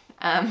show.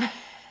 Like,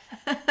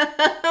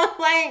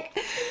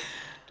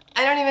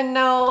 I don't even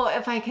know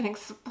if I can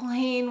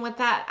explain what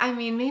that, I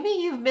mean, maybe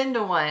you've been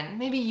to one.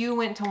 Maybe you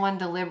went to one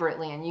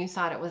deliberately and you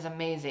thought it was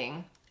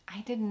amazing.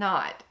 I did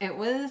not. It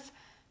was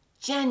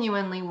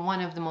genuinely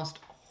one of the most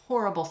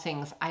horrible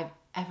things I've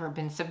ever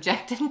been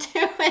subjected to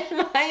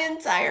in my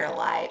entire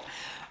life.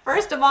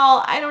 First of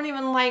all, I don't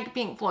even like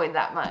Pink Floyd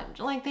that much.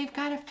 Like, they've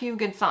got a few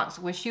good songs.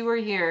 Wish You Were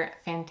Here,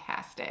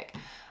 fantastic.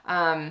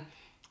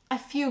 A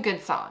few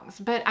good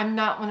songs, but I'm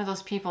not one of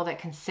those people that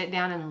can sit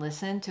down and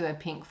listen to a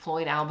Pink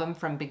Floyd album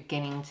from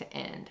beginning to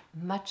end,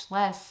 much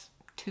less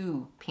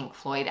two Pink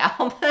Floyd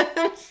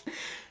albums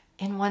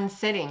in one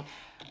sitting.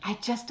 I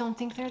just don't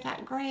think they're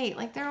that great.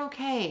 Like, they're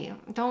okay.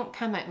 Don't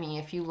come at me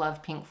if you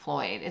love Pink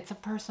Floyd. It's a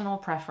personal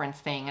preference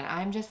thing, and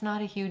I'm just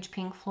not a huge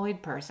Pink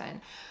Floyd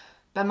person.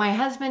 But my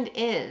husband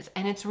is,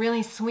 and it's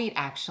really sweet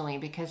actually,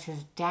 because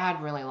his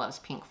dad really loves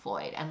Pink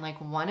Floyd. And like,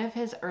 one of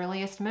his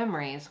earliest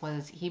memories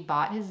was he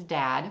bought his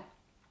dad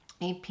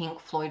a Pink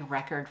Floyd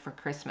record for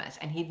Christmas,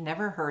 and he'd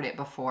never heard it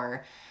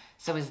before.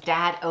 So his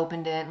dad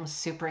opened it and was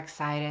super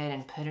excited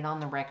and put it on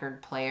the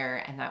record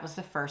player. And that was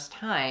the first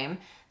time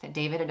that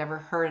David had ever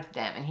heard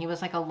them. And he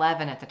was like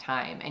 11 at the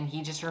time. And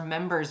he just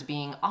remembers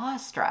being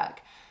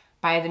awestruck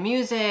by the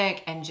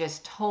music and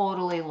just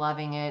totally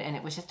loving it. And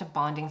it was just a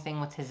bonding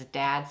thing with his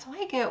dad. So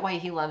I get why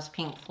he loves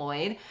Pink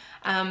Floyd.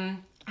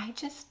 I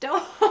just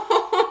don't.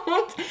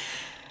 And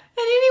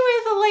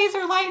anyways, a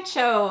laser light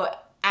show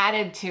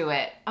added to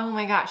it. Oh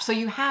my gosh. So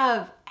you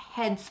have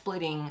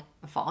head-splitting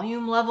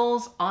volume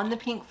levels on the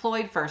Pink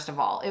Floyd. First of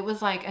all, it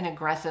was like an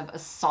aggressive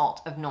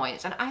assault of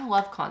noise. And I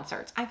love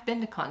concerts. I've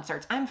been to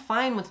concerts. I'm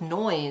fine with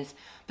noise,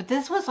 but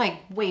this was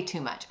like way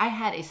too much. I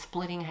had a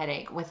splitting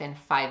headache within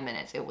 5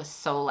 minutes. It was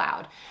so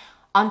loud.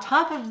 On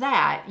top of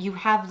that, you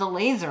have the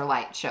laser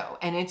light show,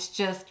 and it's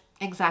just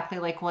exactly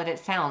like what it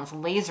sounds.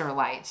 Laser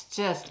lights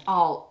just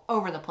all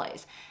over the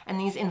place. And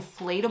these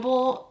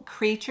inflatable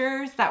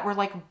creatures that were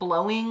like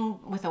blowing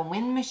with a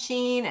wind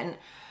machine, and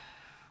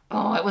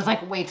oh, it was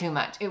like way too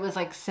much. It was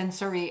like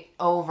sensory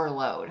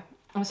overload.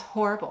 It was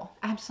horrible,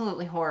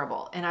 absolutely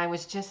horrible. And I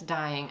was just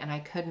dying, and I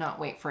could not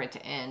wait for it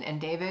to end. And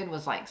David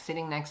was like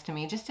sitting next to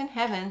me just in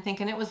heaven,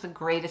 thinking it was the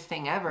greatest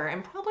thing ever,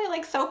 and probably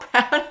like so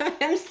proud of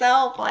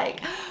himself.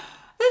 Like,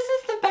 this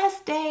is the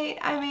best date.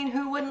 I mean,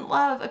 who wouldn't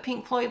love a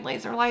Pink Floyd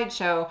laser light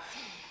show?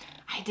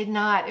 I did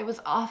not. It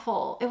was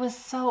awful. It was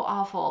so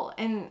awful.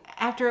 And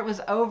after it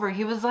was over,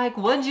 he was like,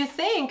 "What'd you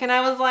think?" And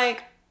I was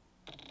like,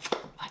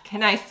 what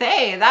can I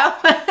say?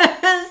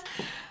 That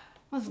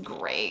was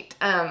great.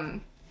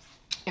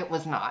 It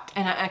was not.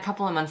 And a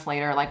couple of months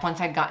later, like once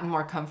I'd gotten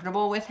more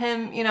comfortable with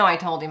him, you know, I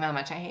told him how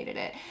much I hated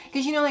it.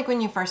 Because, you know, like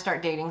when you first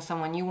start dating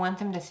someone, you want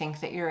them to think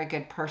that you're a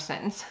good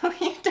person. So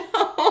you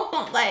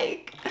don't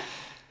like,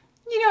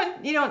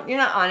 you're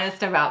not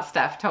honest about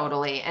stuff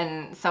totally.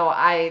 And so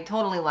I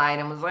totally lied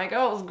and was like,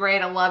 oh, it was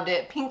great. I loved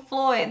it. Pink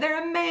Floyd,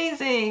 they're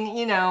amazing,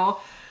 you know.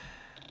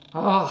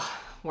 Oh,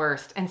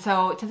 worst. And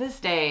so to this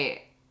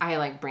day, I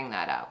like bring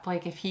that up.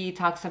 Like if he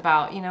talks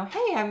about, you know,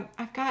 hey,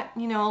 I've got,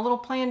 you know, a little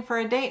plan for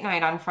a date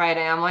night on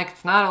Friday. I'm like,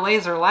 it's not a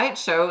laser light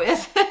show,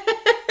 is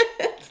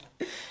it?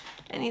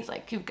 And he's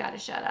like, you've got to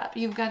shut up.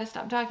 You've got to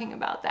stop talking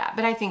about that.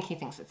 But I think he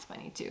thinks it's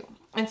funny too.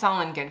 It's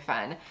all in good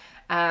fun.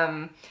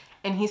 And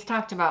he's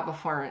talked about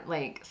before,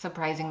 like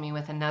surprising me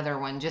with another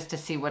one just to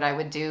see what I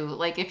would do.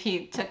 Like if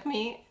he took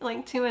me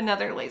like to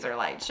another laser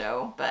light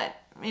show. But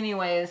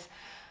anyways,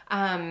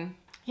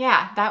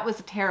 yeah, that was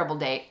a terrible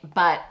date,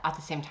 but at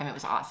the same time, it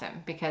was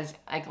awesome because,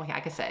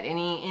 like I said,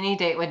 any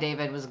date with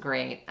David was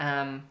great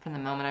from the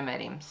moment I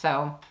met him.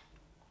 So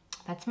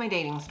that's my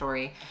dating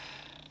story.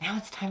 Now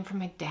it's time for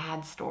my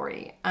dad's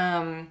story.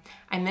 I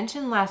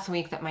mentioned last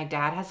week that my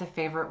dad has a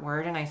favorite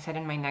word, and I said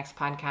in my next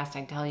podcast,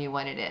 I'd tell you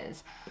what it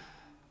is.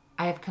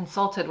 I have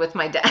consulted with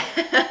my dad.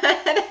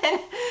 And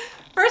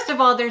first of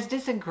all, there's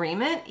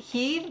disagreement.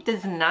 He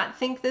does not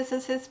think this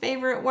is his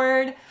favorite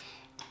word.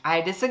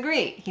 I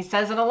disagree. He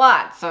says it a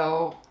lot.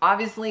 So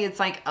obviously it's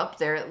like up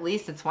there. At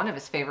least it's one of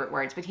his favorite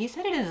words. But he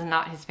said it is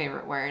not his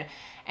favorite word.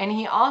 And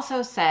he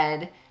also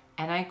said,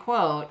 and I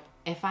quote,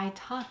 if I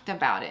talked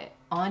about it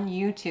on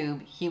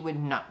YouTube, he would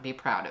not be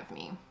proud of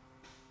me.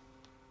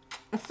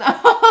 So,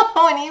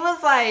 and he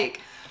was like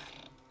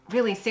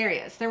really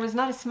serious. There was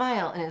not a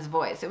smile in his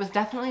voice. It was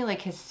definitely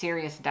like his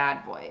serious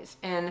dad voice.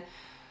 And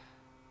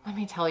let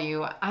me tell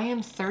you, I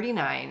am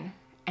 39.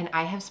 And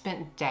I have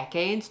spent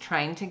decades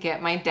trying to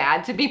get my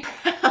dad to be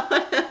proud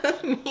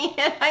of me.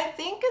 And I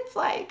think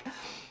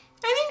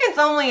it's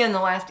only in the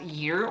last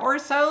year or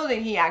so that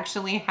he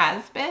actually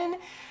has been.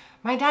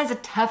 My dad's a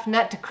tough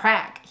nut to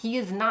crack. He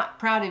is not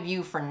proud of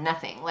you for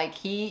nothing.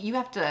 Like you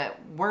have to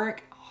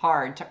work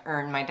hard to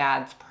earn my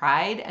dad's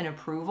pride and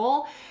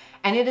approval.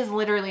 And it is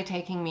literally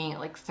taking me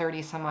like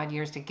 30 some odd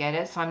years to get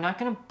it. So I'm not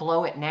going to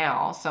blow it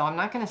now. So I'm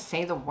not going to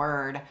say the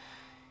word,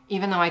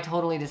 even though I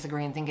totally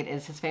disagree and think it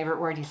is his favorite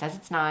word. He says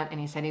it's not, and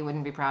he said he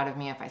wouldn't be proud of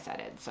me if I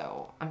said it.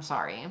 So I'm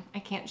sorry. I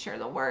can't share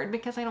the word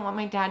because I don't want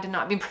my dad to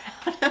not be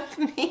proud of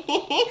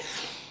me.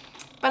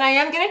 But I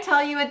am going to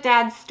tell you a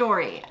dad's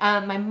story.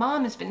 My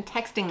mom has been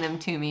texting them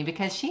to me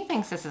because she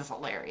thinks this is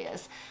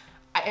hilarious.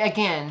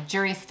 Again,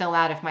 jury's still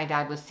out if my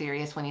dad was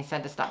serious when he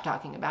said to stop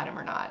talking about him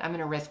or not. I'm going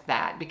to risk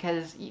that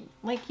because,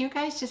 you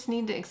guys just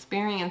need to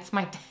experience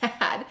my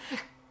dad.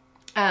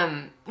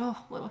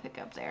 Little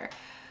hiccup there.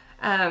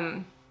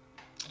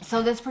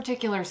 So this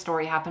particular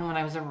story happened when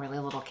I was a really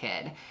little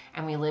kid,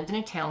 and we lived in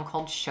a town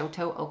called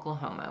Shoto,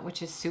 Oklahoma,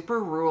 which is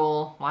super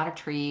rural, a lot of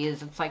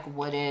trees. It's like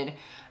wooded.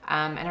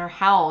 And our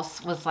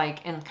house was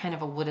like in kind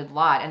of a wooded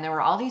lot, and there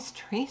were all these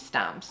tree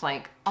stumps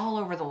like all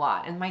over the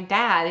lot. And my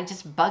dad, it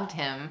just bugged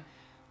him,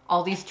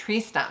 all these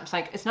tree stumps.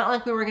 Like, it's not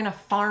like we were going to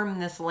farm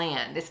this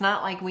land. It's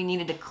not like we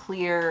needed to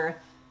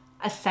clear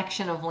a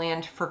section of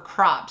land for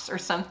crops or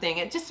something.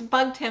 It just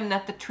bugged him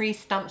that the tree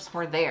stumps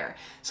were there.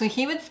 So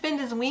he would spend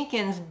his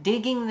weekends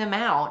digging them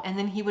out, and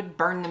then he would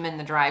burn them in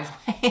the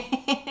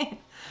driveway.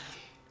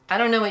 I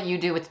don't know what you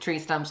do with tree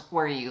stumps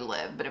where you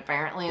live, but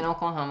apparently in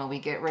Oklahoma, we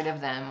get rid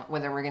of them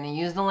whether we're going to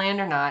use the land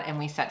or not, and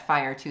we set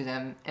fire to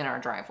them in our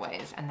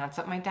driveways. And that's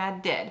what my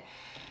dad did.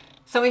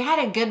 So we had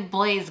a good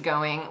blaze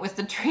going with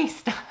the tree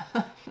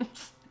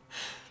stumps.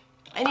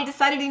 And he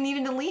decided he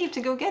needed to leave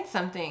to go get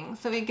something.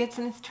 So he gets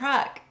in his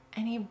truck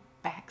and he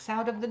backs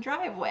out of the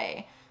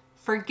driveway,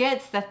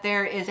 forgets that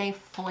there is a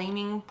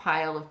flaming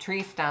pile of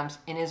tree stumps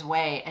in his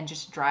way, and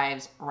just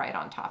drives right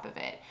on top of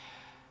it.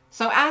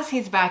 So as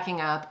he's backing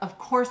up, of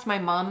course, my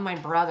mom and my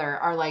brother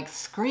are like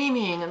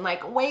screaming and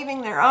like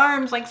waving their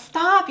arms like,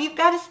 stop, you've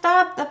got to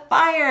stop the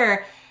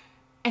fire.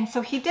 And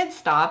so he did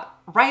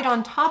stop right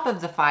on top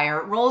of the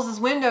fire, rolls his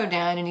window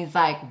down, and he's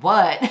like,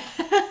 what?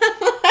 They're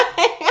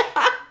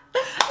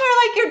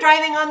like, you're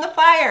driving on the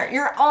fire.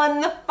 You're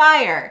on the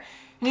fire.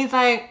 And he's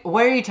like,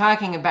 what are you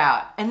talking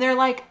about? And they're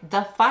like,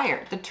 the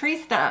fire, the tree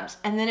stumps.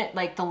 And then it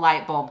like the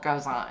light bulb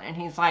goes on, and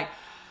he's like,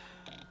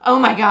 oh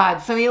my God.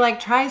 So he like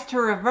tries to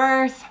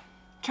reverse,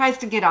 tries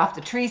to get off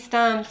the tree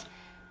stumps,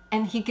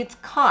 and he gets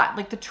caught.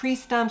 Like, the tree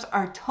stumps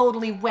are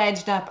totally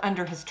wedged up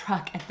under his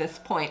truck at this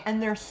point,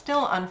 and they're still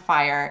on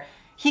fire.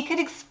 He could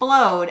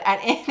explode at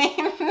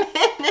any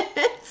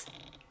minute.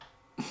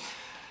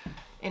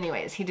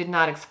 Anyways, he did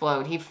not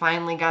explode. He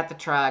finally got the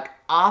truck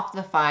off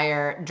the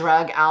fire,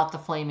 drug out the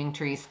flaming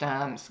tree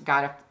stumps,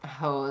 got a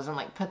hose, and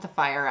like put the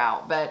fire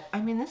out. But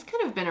I mean, this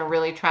could have been a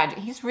really tragic,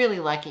 he's really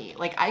lucky.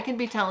 Like, I could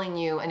be telling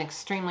you an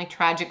extremely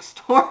tragic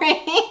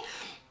story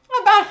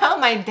about how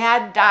my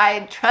dad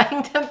died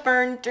trying to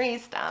burn tree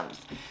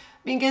stumps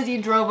because he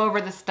drove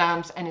over the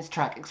stumps and his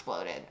truck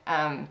exploded.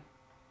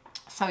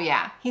 So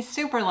yeah, he's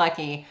super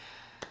lucky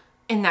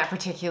in that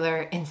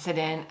particular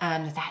incident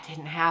that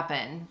didn't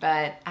happen.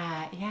 But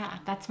yeah,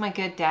 that's my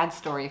good dad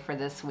story for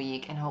this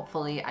week, and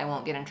hopefully I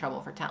won't get in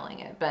trouble for telling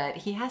it. But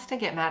he has to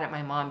get mad at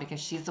my mom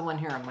because she's the one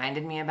who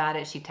reminded me about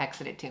it. She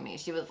texted it to me.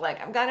 She was like,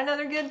 I've got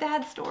another good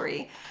dad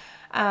story.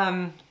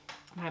 My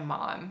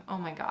mom, oh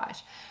my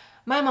gosh.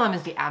 My mom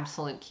is the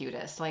absolute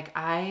cutest. Like,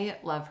 I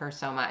love her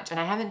so much. And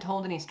I haven't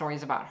told any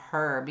stories about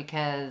her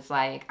because,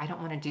 like, I don't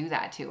want to do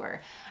that to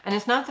her. And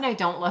it's not that I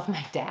don't love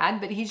my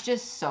dad, but he's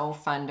just so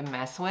fun to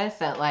mess with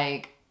that,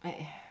 like,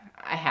 I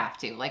have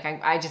to. Like,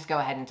 I just go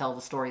ahead and tell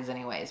the stories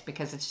anyways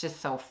because it's just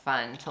so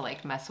fun to,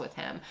 like, mess with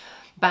him.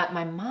 But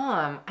my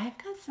mom, I've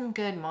got some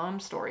good mom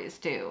stories,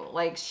 too.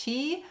 Like,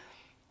 she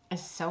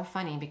is so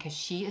funny because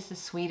she is the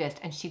sweetest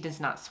and she does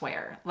not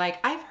swear. Like,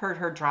 I've heard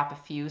her drop a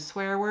few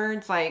swear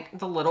words, like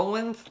the little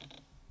ones,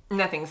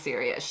 nothing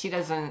serious. She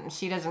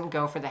doesn't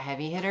go for the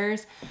heavy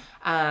hitters.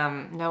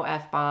 No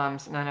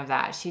F-bombs, none of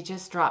that. She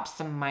just drops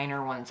some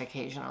minor ones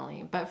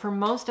occasionally. But for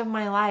most of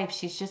my life,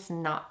 she's just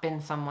not been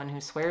someone who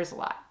swears a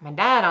lot. My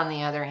dad, on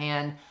the other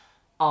hand,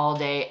 all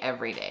day,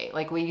 every day.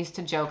 Like, we used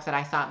to joke that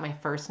I thought my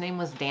first name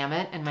was Damn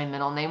It and my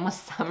middle name was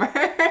Summer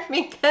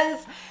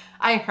because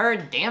I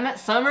heard damn it,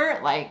 Summer,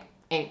 like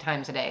 8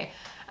 times a day.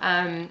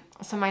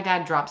 So my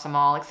dad drops them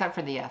all except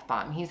for the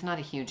F-bomb. He's not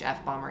a huge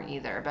F-bomber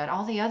either, but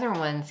all the other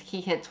ones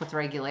he hits with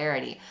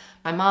regularity.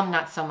 My mom,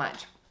 not so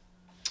much.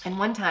 And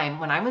one time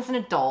when I was an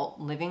adult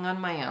living on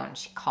my own,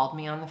 she called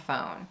me on the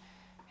phone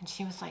and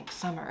she was like,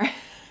 Summer,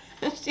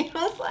 she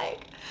was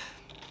like,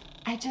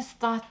 I just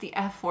thought the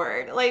F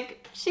word.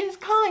 Like, she was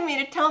calling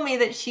me to tell me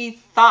that she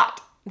thought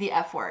the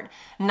F word.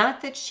 Not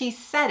that she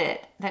said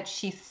it, that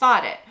she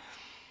thought it.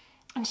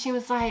 And she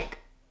was like,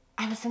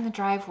 I was in the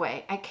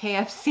driveway at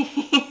KFC.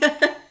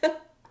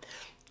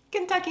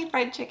 Kentucky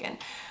Fried Chicken.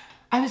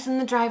 I was in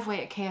the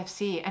driveway at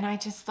KFC and I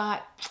just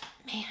thought,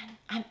 man,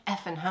 I'm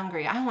effing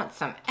hungry. I want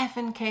some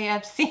effing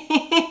KFC.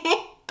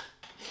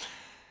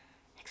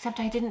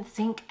 Except I didn't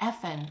think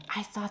effing.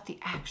 I thought the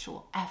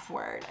actual F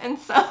word. And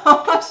so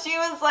she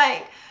was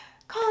like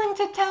calling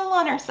to tell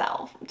on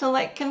herself, to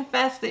like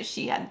confess that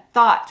she had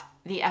thought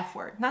the F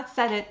word, not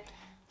said it,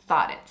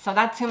 thought it. So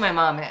that's who my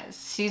mom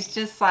is. She's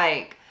just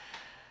like,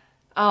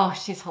 oh,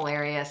 she's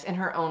hilarious in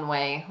her own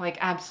way, like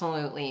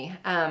absolutely.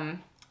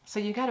 So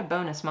you got a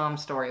bonus mom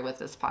story with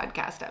this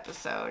podcast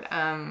episode.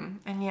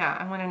 And yeah,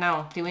 I want to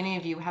know, do any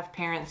of you have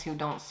parents who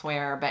don't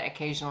swear, but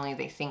occasionally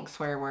they think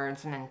swear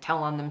words and then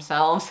tell on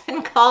themselves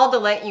and call to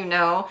let you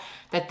know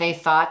that they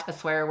thought a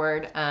swear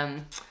word?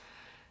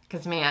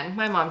 Because man,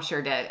 my mom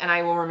sure did. And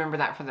I will remember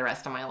that for the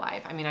rest of my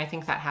life. I mean, I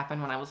think that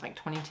happened when I was like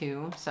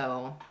 22.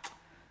 So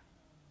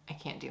I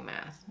can't do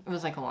math. It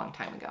was like a long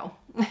time ago.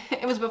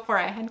 It was before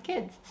I had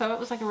kids. So it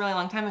was like a really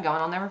long time ago and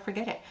I'll never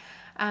forget it.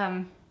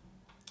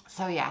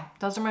 So yeah,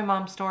 those are my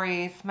mom's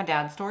stories, my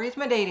dad's stories,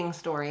 my dating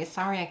stories.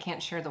 Sorry I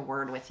can't share the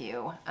word with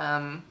you.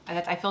 And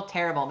I feel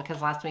terrible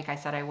because last week I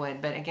said I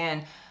would, but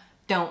again,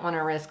 don't want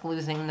to risk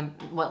losing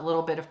what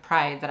little bit of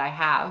pride that I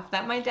have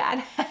that my dad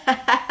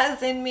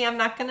has in me. I'm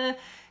not going to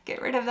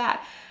get rid of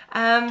that.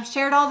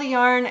 Shared all the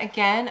yarn.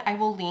 Again, I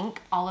will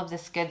link all of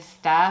this good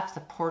stuff.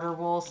 The Porter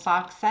Wool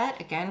sock set.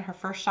 Again, her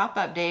first shop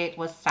update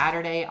was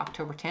Saturday,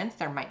 October 10th.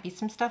 There might be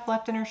some stuff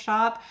left in her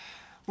shop.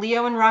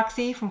 Leo and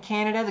Roxy from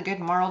Canada, the good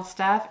marled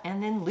stuff.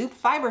 And then Loop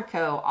Fiber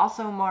Co.,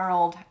 also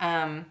marled,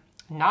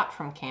 not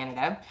from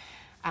Canada.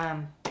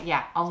 But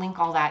yeah, I'll link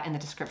all that in the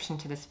description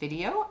to this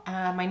video.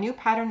 My new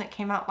pattern that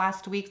came out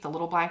last week, the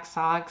little black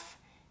socks,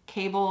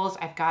 cables.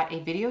 I've got a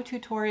video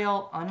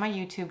tutorial on my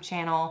YouTube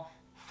channel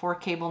for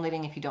cable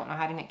knitting if you don't know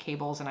how to knit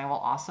cables. And I will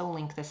also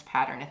link this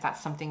pattern if that's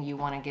something you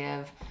want to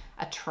give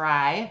a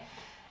try.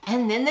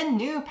 And then the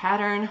new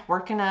pattern,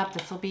 working up.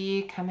 This will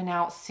be coming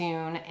out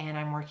soon and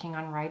I'm working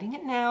on writing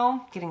it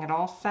now, getting it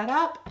all set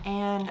up.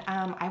 And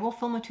I will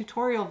film a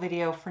tutorial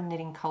video for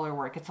knitting color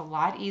work. It's a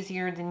lot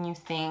easier than you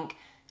think.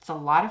 It's a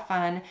lot of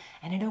fun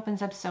and it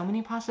opens up so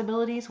many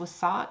possibilities with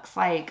socks.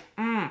 Like,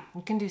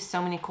 you can do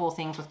so many cool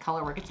things with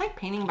color work. It's like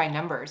painting by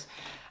numbers.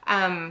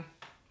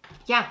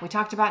 Yeah, we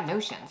talked about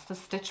notions, the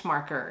stitch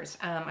markers.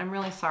 I'm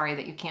really sorry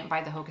that you can't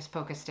buy the Hocus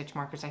Pocus stitch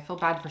markers. I feel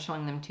bad for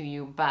showing them to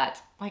you,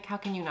 but like, how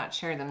can you not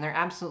share them? They're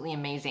absolutely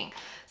amazing.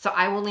 So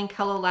I will link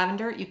Hello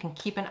Lavender. You can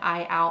keep an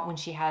eye out when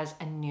she has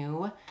a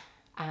new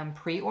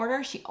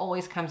pre-order. She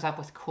always comes up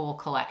with cool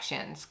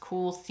collections,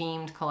 cool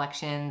themed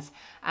collections.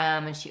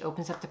 And she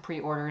opens up the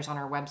pre-orders on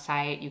her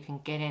website. You can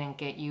get in and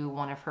get you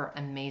one of her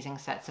amazing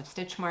sets of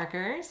stitch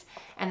markers.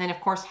 And then of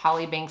course,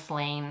 Holly Banks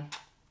Lane.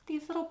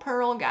 These little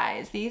pearl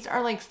guys, these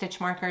are like stitch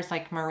markers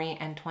like Marie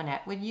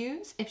Antoinette would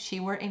use if she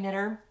were a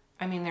knitter.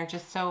 I mean, they're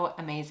just so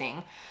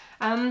amazing.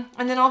 And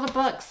then all the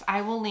books.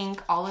 I will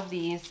link all of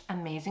these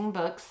amazing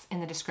books in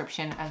the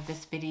description of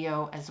this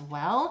video as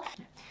well.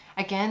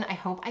 Again, I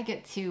hope I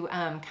get to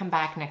come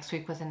back next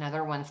week with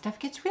another one. Stuff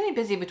gets really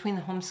busy between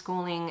the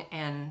homeschooling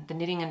and the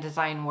knitting and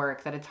design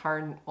work that it's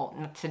hard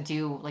to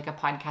do like a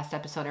podcast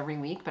episode every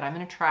week, but I'm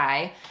going to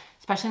try.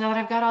 Especially now that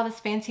I've got all this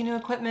fancy new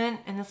equipment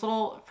in this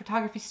little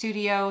photography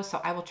studio.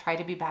 So I will try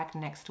to be back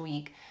next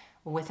week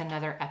with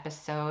another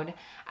episode.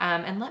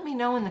 And let me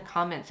know in the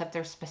comments if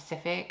there's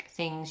specific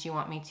things you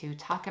want me to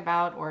talk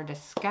about or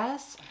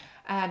discuss.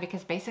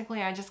 Because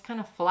basically I just kind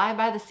of fly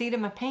by the seat of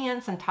my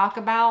pants and talk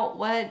about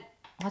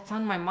what's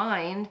on my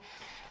mind.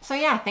 So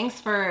yeah,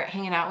 thanks for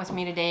hanging out with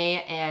me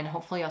today, and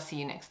hopefully I'll see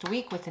you next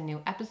week with a new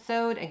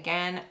episode.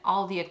 Again,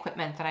 all the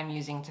equipment that I'm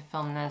using to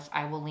film this,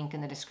 I will link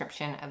in the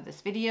description of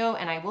this video,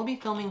 and I will be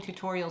filming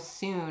tutorials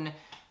soon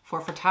for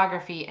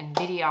photography and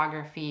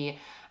videography.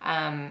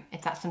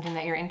 If that's something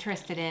that you're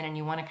interested in and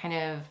you want to kind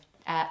of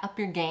up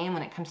your game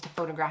when it comes to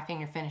photographing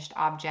your finished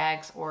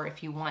objects, or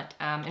if you want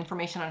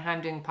information on how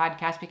I'm doing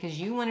podcasts because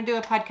you want to do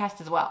a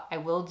podcast as well, I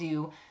will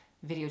do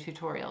video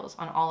tutorials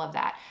on all of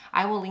that.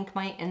 I will link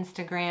my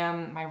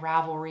Instagram, my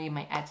Ravelry,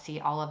 my Etsy,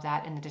 all of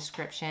that in the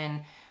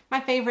description. My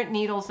favorite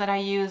needles that I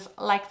use,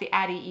 like the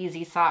Addi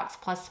Easy Socks,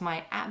 plus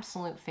my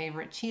absolute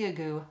favorite Chia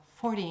Goo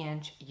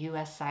 40-inch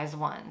US size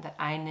 1 that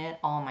I knit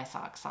all my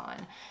socks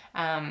on.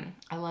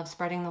 I love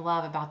spreading the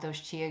love about those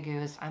Chia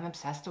Goos. I'm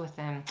obsessed with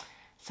them.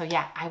 So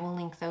yeah, I will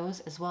link those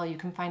as well. You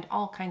can find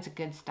all kinds of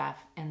good stuff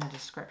in the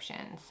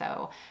description.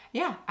 So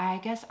yeah, I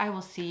guess I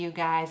will see you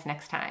guys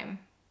next time.